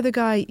 Brother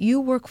Guy, you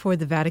work for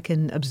the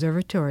Vatican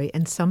Observatory,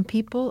 and some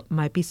people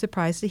might be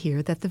surprised to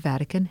hear that the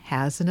Vatican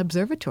has an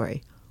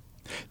observatory.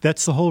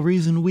 That's the whole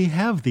reason we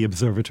have the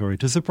observatory,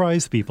 to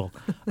surprise people.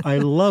 I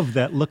love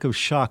that look of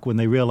shock when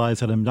they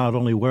realize that I'm not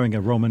only wearing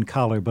a Roman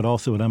collar, but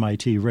also an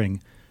MIT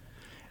ring.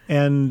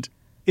 And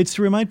it's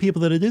to remind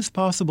people that it is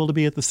possible to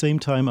be at the same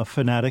time a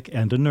fanatic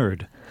and a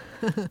nerd.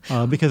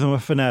 Because I'm a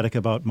fanatic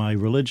about my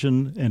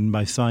religion and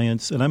my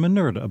science, and I'm a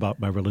nerd about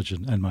my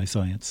religion and my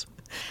science.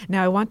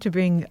 Now, I want to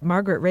bring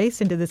Margaret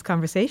Race into this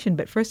conversation,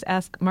 but first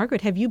ask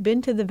Margaret, have you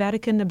been to the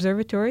Vatican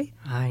Observatory?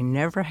 I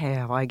never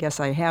have. I guess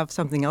I have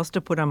something else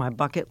to put on my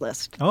bucket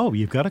list. Oh,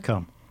 you've got to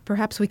come.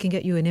 Perhaps we can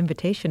get you an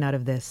invitation out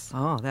of this.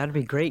 Oh, that'd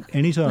be great.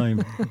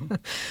 Anytime.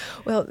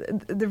 Well,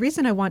 the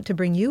reason I want to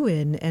bring you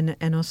in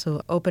and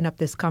also open up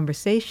this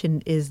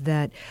conversation is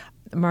that,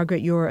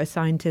 Margaret, you're a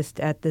scientist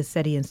at the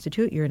SETI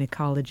Institute. You're an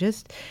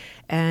ecologist.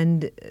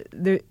 And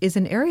there is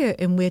an area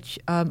in which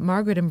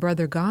Margaret and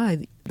Brother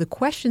Guy, the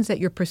questions that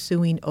you're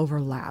pursuing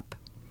overlap.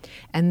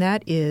 And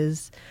that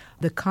is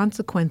the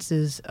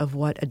consequences of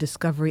what a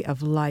discovery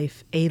of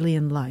life,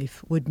 alien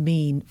life, would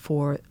mean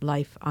for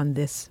life on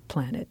this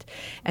planet.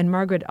 And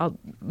Margaret,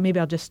 maybe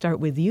I'll just start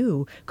with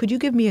you. Could you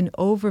give me an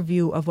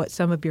overview of what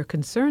some of your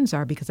concerns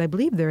are? Because I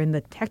believe they're in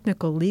the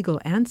technical, legal,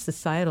 and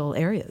societal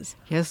areas.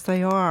 Yes,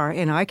 they are.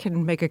 And I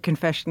can make a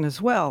confession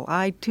as well.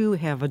 I, too,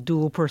 have a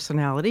dual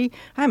personality.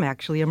 I'm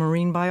actually a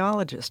marine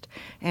biologist.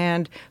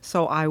 And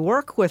so I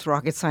work with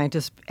rocket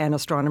scientists and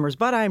astronomers,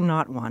 but I'm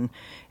not one.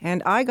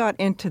 And I got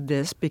into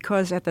this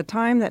because at the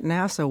time that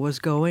NASA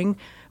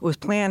was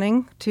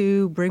planning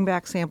to bring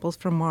back samples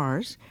from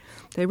Mars,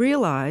 they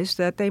realized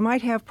that they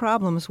might have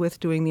problems with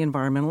doing the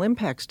environmental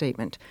impact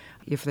statement.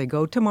 If they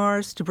go to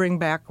Mars to bring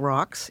back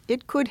rocks,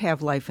 it could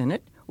have life in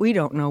it. We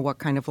don't know what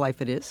kind of life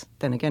it is.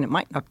 Then again, it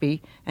might not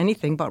be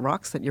anything but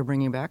rocks that you're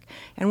bringing back.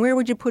 And where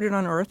would you put it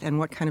on Earth, and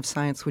what kind of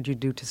science would you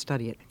do to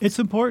study it? It's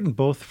important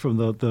both from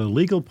the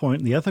legal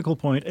point, the ethical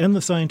point, and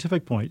the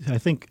scientific point. I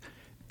think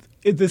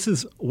this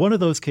is one of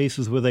those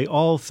cases where they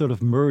all sort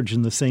of merge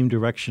in the same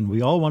direction.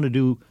 We all want to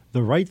do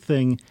the right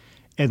thing,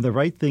 and the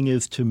right thing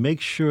is to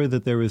make sure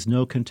that there is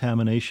no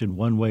contamination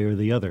one way or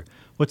the other.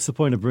 What's the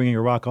point of bringing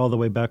a rock all the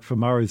way back from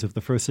Mars if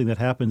the first thing that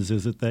happens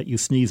is that you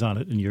sneeze on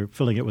it and you're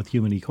filling it with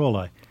human E.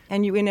 coli?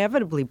 And you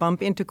inevitably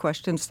bump into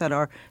questions that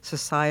are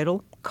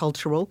societal,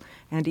 cultural,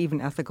 and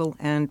even ethical,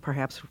 and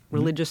perhaps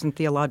religious and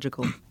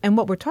theological. And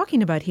what we're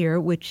talking about here,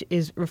 which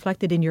is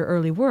reflected in your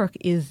early work,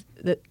 is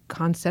the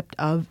concept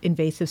of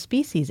invasive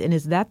species. And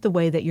is that the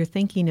way that you're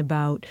thinking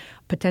about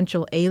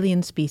potential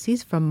alien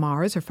species from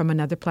Mars or from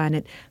another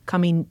planet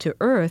coming to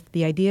Earth?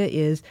 The idea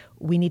is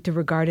we need to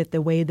regard it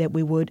the way that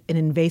we would an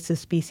invasive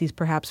species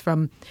perhaps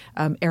from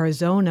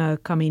Arizona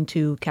coming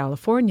to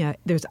California.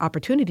 There's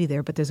opportunity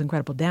there, but there's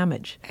incredible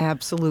damage.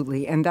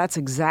 Absolutely, and that's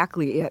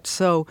exactly it.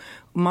 So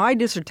my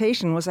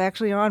dissertation was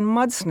actually on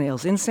mud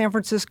snails in San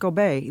Francisco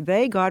Bay.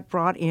 They got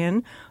brought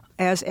in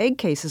as egg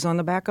cases on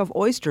the back of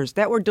oysters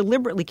that were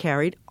deliberately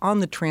carried on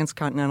the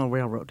Transcontinental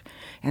Railroad.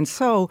 And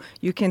so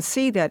you can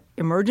see that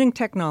emerging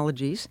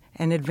technologies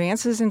and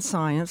advances in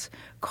science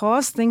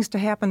cause things to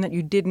happen that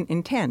you didn't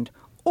intend.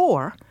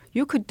 Or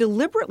you could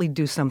deliberately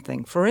do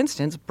something. For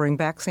instance, bring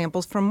back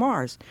samples from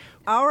Mars.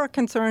 Our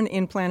concern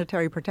in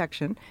planetary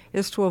protection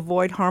is to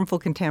avoid harmful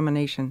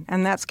contamination,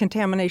 and that's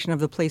contamination of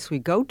the place we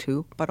go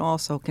to, but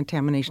also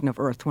contamination of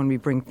Earth when we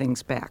bring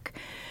things back.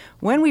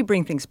 When we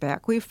bring things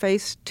back, we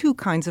face two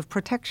kinds of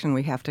protection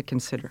we have to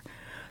consider.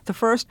 The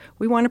first,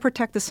 we want to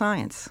protect the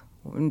science.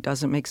 It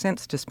doesn't make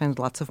sense to spend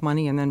lots of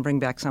money and then bring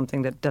back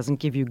something that doesn't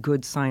give you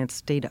good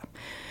science data.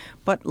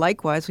 But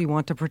likewise, we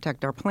want to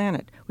protect our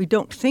planet. We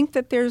don't think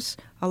that there's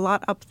a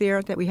lot up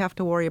there that we have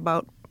to worry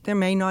about. There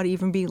may not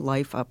even be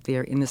life up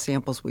there in the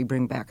samples we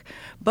bring back.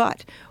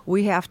 But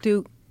we have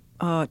to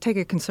take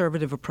a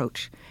conservative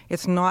approach.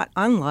 It's not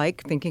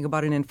unlike thinking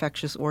about an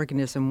infectious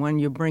organism when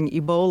you bring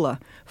Ebola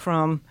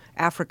from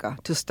Africa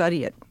to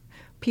study it.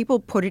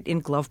 People put it in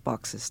glove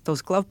boxes.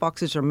 Those glove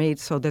boxes are made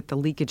so that the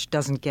leakage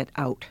doesn't get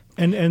out.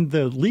 And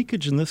the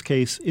leakage in this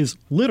case is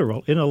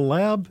literal. In a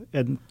lab,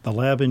 and the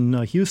lab in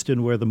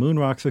Houston where the moon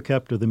rocks are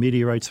kept or the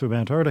meteorites from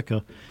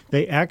Antarctica,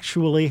 they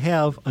actually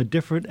have a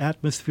different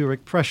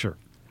atmospheric pressure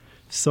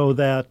so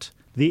that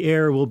the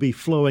air will be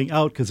flowing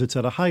out because it's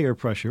at a higher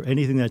pressure.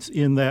 Anything that's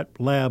in that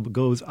lab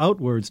goes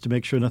outwards to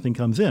make sure nothing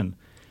comes in.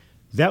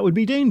 That would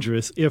be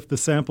dangerous if the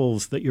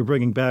samples that you're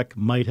bringing back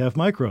might have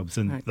microbes,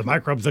 and right. The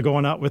microbes are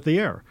going out with the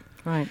air.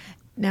 Right.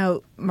 Now,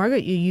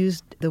 Margaret, you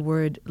used the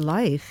word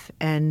life,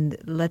 and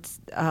let's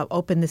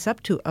open this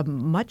up to a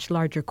much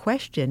larger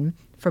question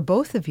for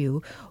both of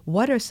you.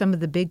 What are some of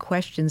the big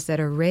questions that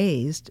are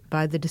raised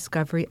by the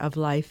discovery of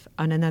life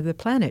on another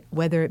planet,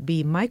 whether it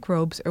be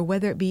microbes or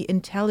whether it be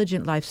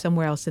intelligent life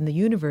somewhere else in the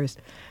universe?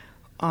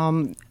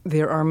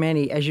 There are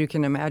many, as you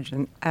can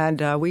imagine.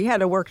 And we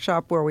had a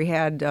workshop where we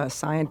had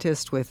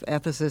scientists with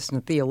ethicists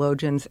and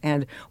theologians,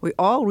 and we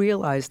all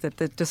realized that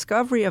the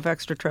discovery of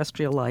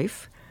extraterrestrial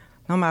life,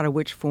 no matter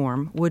which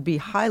form, would be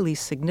highly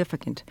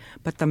significant.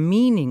 But the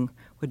meaning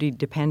would be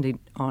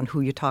dependent on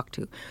who you talk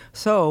to.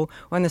 So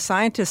when the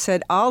scientists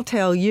said, I'll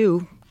tell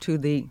you, to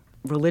the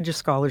religious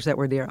scholars that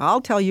were there,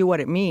 I'll tell you what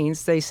it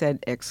means, they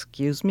said,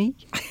 excuse me?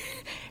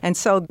 And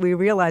so we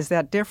realized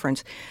that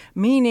difference.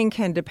 Meaning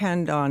can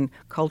depend on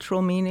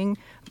cultural meaning,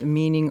 the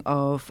meaning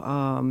of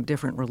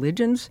different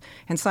religions,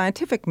 and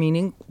scientific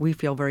meaning we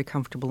feel very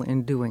comfortable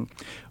in doing.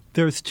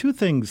 There's two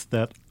things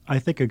that I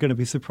think are going to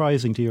be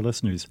surprising to your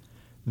listeners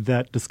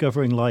that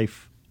discovering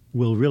life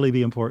will really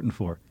be important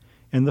for.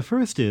 And the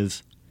first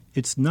is,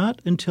 it's not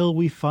until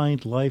we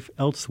find life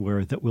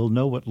elsewhere that we'll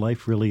know what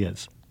life really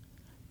is,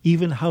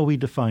 even how we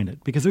define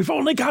it, because we've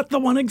only got the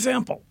one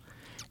example.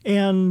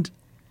 And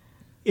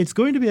it's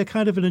going to be a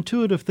kind of an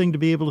intuitive thing to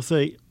be able to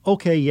say,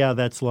 okay, yeah,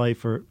 that's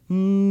life, or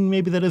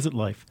maybe that isn't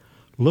life.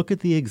 Look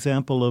at the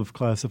example of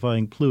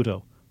classifying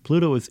Pluto.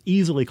 Pluto is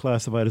easily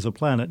classified as a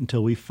planet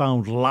until we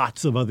found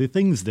lots of other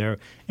things there,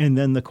 and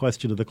then the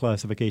question of the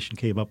classification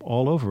came up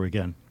all over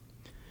again.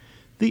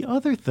 The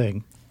other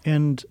thing,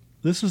 and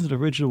this isn't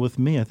original with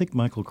me, I think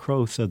Michael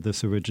Crow said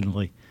this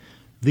originally,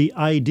 the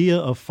idea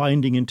of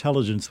finding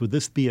intelligence, would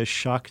this be a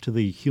shock to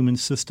the human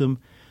system?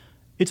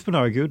 It's been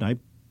argued, I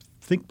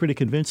think pretty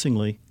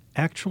convincingly,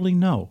 actually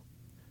no,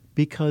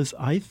 because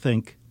I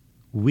think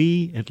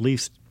we, at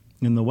least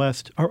in the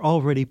West, are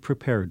already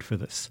prepared for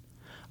this.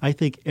 I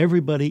think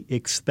everybody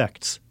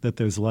expects that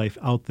there's life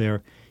out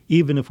there,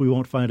 even if we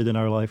won't find it in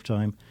our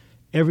lifetime.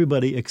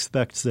 Everybody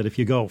expects that if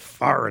you go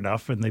far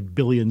enough in the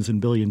billions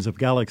and billions of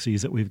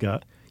galaxies that we've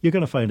got, you're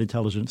going to find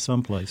intelligence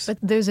someplace. But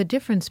there's a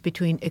difference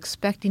between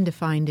expecting to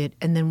find it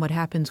and then what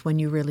happens when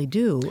you really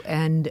do.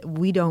 And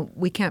we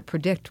can't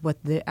predict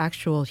what the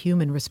actual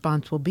human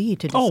response will be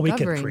to discovering. Oh, we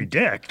can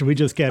predict. We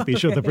just can't be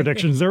sure the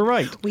predictions are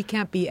right. We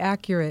can't be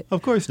accurate.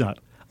 Of course not.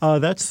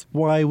 That's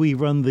why we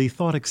run the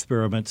thought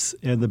experiments,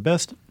 and the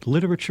best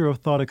literature of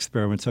thought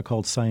experiments are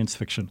called science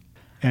fiction.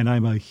 And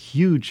I'm a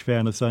huge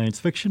fan of science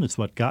fiction. It's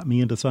what got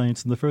me into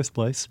science in the first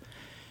place.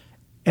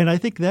 And I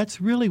think that's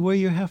really where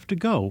you have to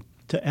go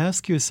to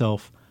ask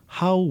yourself,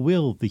 how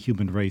will the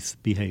human race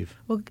behave?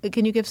 Well,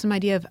 can you give some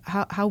idea of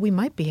how we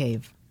might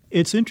behave?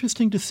 It's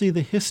interesting to see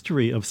the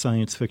history of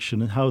science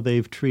fiction and how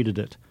they've treated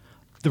it.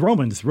 The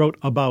Romans wrote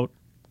about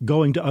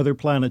going to other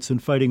planets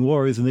and fighting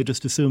wars, and they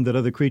just assumed that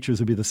other creatures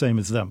would be the same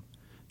as them.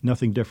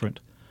 Nothing different.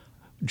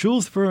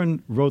 Jules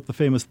Verne wrote the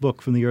famous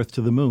book From the Earth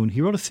to the Moon.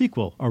 He wrote a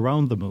sequel,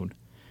 Around the Moon.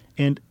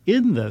 And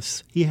in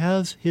this, he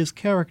has his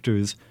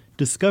characters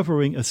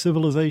discovering a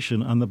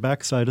civilization on the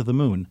backside of the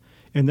moon.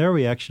 And their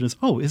reaction is,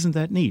 oh, isn't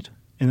that neat?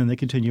 And then they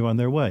continue on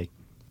their way.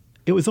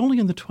 It was only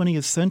in the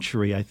 20th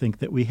century, I think,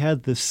 that we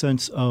had this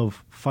sense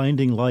of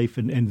finding life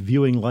and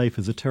viewing life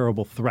as a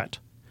terrible threat,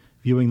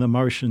 viewing the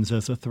Martians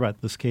as a threat.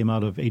 This came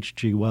out of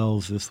H.G.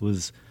 Wells. This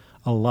was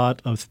a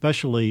lot,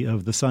 especially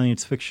of the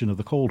science fiction of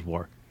the Cold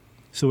War.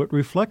 So it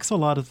reflects a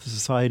lot of the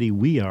society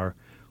we are,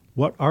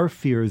 what our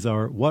fears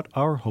are, what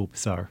our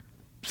hopes are.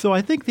 So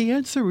I think the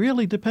answer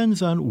really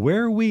depends on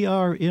where we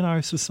are in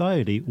our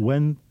society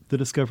when the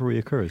discovery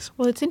occurs.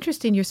 Well, it's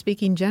interesting you're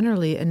speaking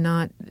generally and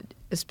not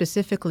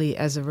specifically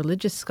as a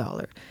religious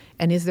scholar.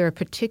 And is there a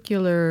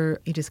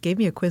particular, you just gave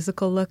me a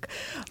quizzical look,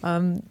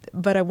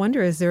 but I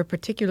wonder, is there a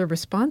particular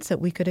response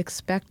that we could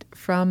expect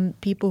from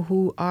people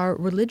who are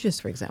religious,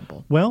 for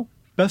example? Well,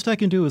 best I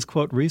can do is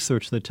quote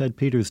research that Ted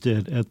Peters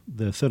did at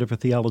the Center for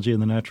Theology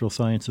and the Natural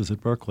Sciences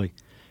at Berkeley,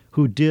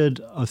 who did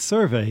a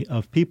survey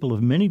of people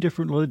of many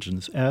different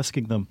religions,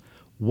 asking them,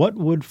 what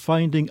would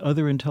finding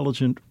other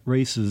intelligent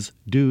races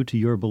do to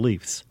your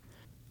beliefs?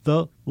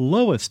 The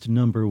lowest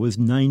number was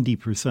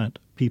 90%,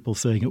 people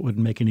saying it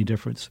wouldn't make any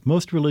difference.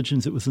 Most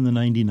religions, it was in the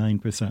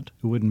 99%. It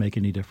wouldn't make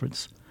any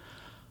difference.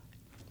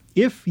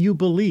 If you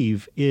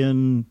believe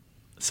in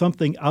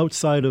something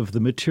outside of the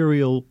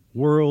material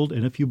world,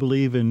 and if you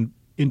believe in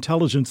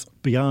intelligence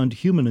beyond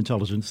human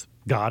intelligence,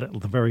 God at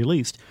the very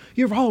least,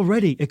 you've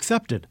already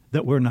accepted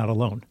that we're not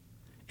alone.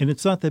 And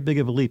it's not that big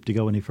of a leap to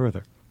go any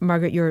further.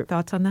 Margaret, your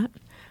thoughts on that?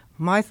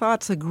 My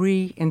thoughts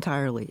agree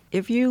entirely.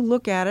 If you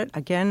look at it,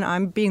 again,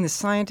 I'm being the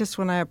scientist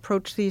when I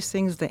approach these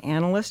things, the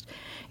analyst,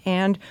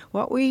 and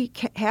what we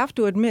have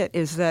to admit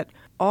is that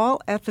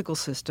all ethical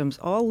systems,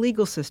 all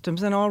legal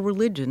systems, and all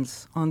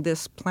religions on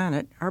this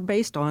planet are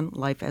based on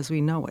life as we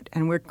know it.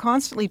 And we're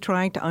constantly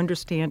trying to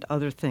understand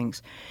other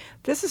things.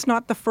 This is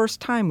not the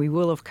first time we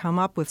will have come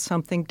up with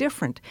something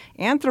different.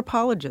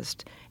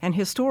 Anthropologists and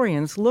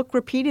historians look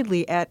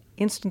repeatedly at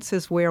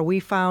instances where we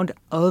found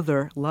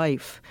other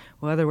life,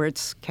 whether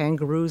it's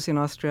kangaroos in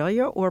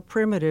Australia or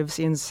primitives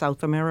in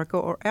South America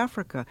or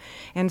Africa.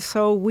 And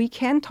so we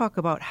can talk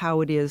about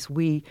how it is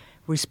we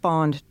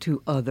respond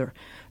to other.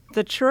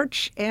 The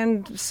church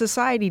and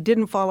society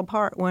didn't fall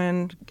apart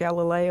when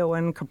Galileo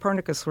and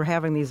Copernicus were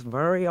having these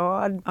very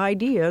odd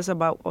ideas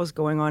about what was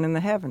going on in the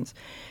heavens.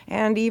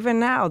 And even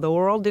now, the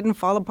world didn't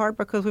fall apart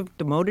because we've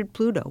demoted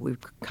Pluto. We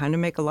kind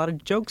of make a lot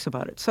of jokes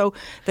about it. So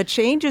the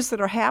changes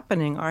that are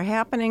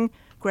happening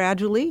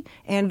gradually,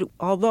 and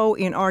although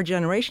in our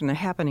generation they're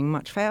happening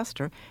much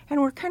faster,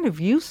 and we're kind of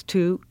used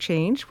to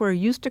change, we're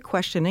used to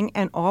questioning,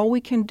 and all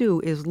we can do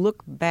is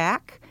look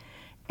back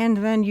and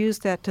then use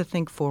that to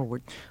think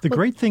forward. The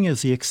great thing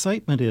is, the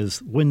excitement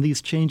is, when these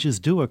changes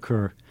do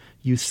occur,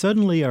 you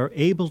suddenly are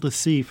able to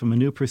see from a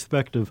new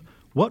perspective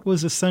what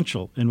was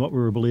essential in what we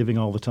were believing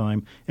all the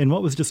time and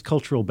what was just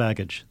cultural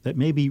baggage that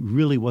maybe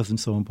really wasn't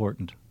so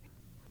important.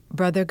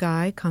 Brother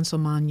Guy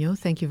Consolmagno,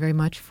 thank you very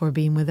much for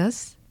being with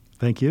us.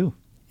 Thank you.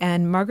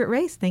 And Margaret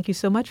Race, thank you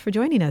so much for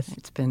joining us.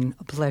 It's been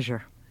a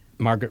pleasure.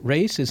 Margaret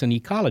Race is an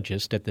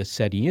ecologist at the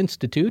SETI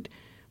Institute.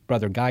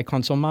 Brother Guy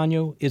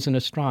Consolmagno is an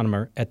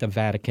astronomer at the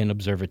Vatican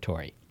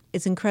Observatory.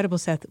 It's incredible,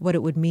 Seth, what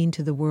it would mean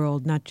to the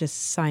world, not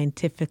just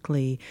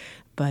scientifically,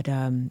 but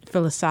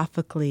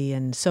philosophically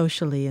and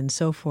socially and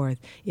so forth,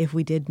 if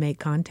we did make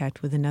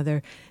contact with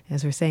another,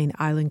 as we're saying,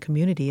 island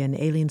community, an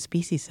alien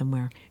species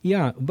somewhere.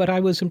 Yeah, but I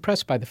was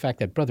impressed by the fact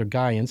that Brother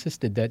Guy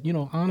insisted that,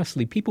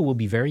 honestly, people will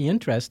be very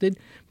interested,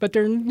 but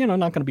they're, not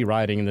going to be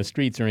rioting in the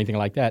streets or anything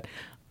like that.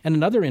 And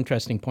another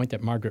interesting point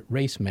that Margaret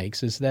Race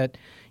makes is that,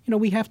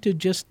 we have to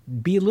just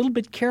be a little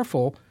bit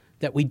careful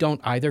that we don't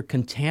either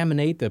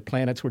contaminate the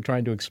planets we're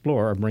trying to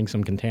explore or bring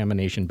some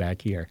contamination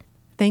back here.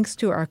 Thanks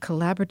to our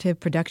collaborative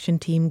production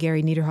team,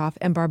 Gary Niederhoff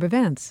and Barbara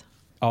Vance.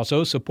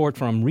 Also, support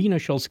from Rena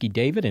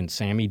Shulsky-David and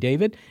Sammy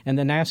David and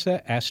the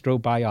NASA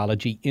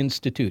Astrobiology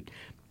Institute.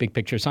 Big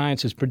Picture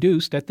Science is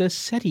produced at the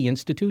SETI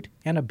Institute,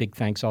 and a big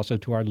thanks also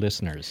to our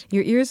listeners.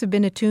 Your ears have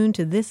been attuned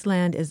to This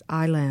Land is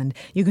iLand.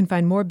 You can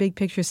find more Big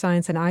Picture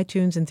Science on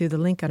iTunes and through the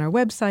link on our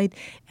website.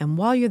 And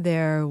while you're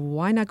there,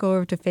 why not go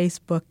over to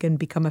Facebook and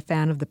become a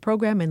fan of the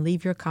program and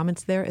leave your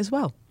comments there as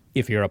well?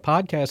 If you're a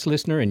podcast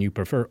listener and you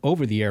prefer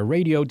over-the-air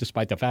radio,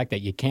 despite the fact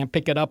that you can't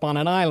pick it up on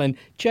an island,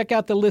 check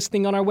out the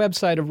listing on our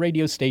website of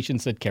radio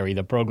stations that carry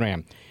the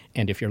program.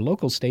 And if your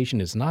local station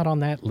is not on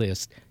that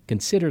list,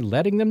 consider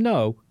letting them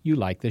know you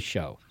like the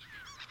show.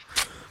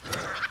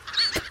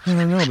 I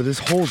don't know, but this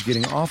hole's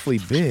getting awfully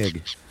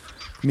big.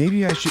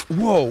 Maybe I should...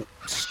 Whoa!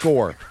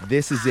 Score.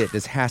 This is it.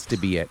 This has to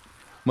be it.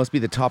 Must be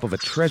the top of a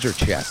treasure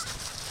chest.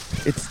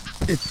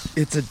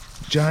 It's a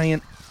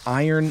giant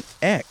iron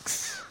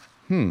X.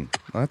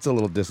 That's a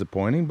little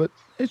disappointing, but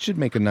it should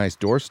make a nice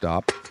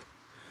doorstop.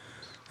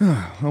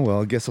 Oh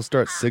well, I guess I'll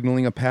start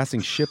signaling a passing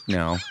ship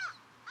now.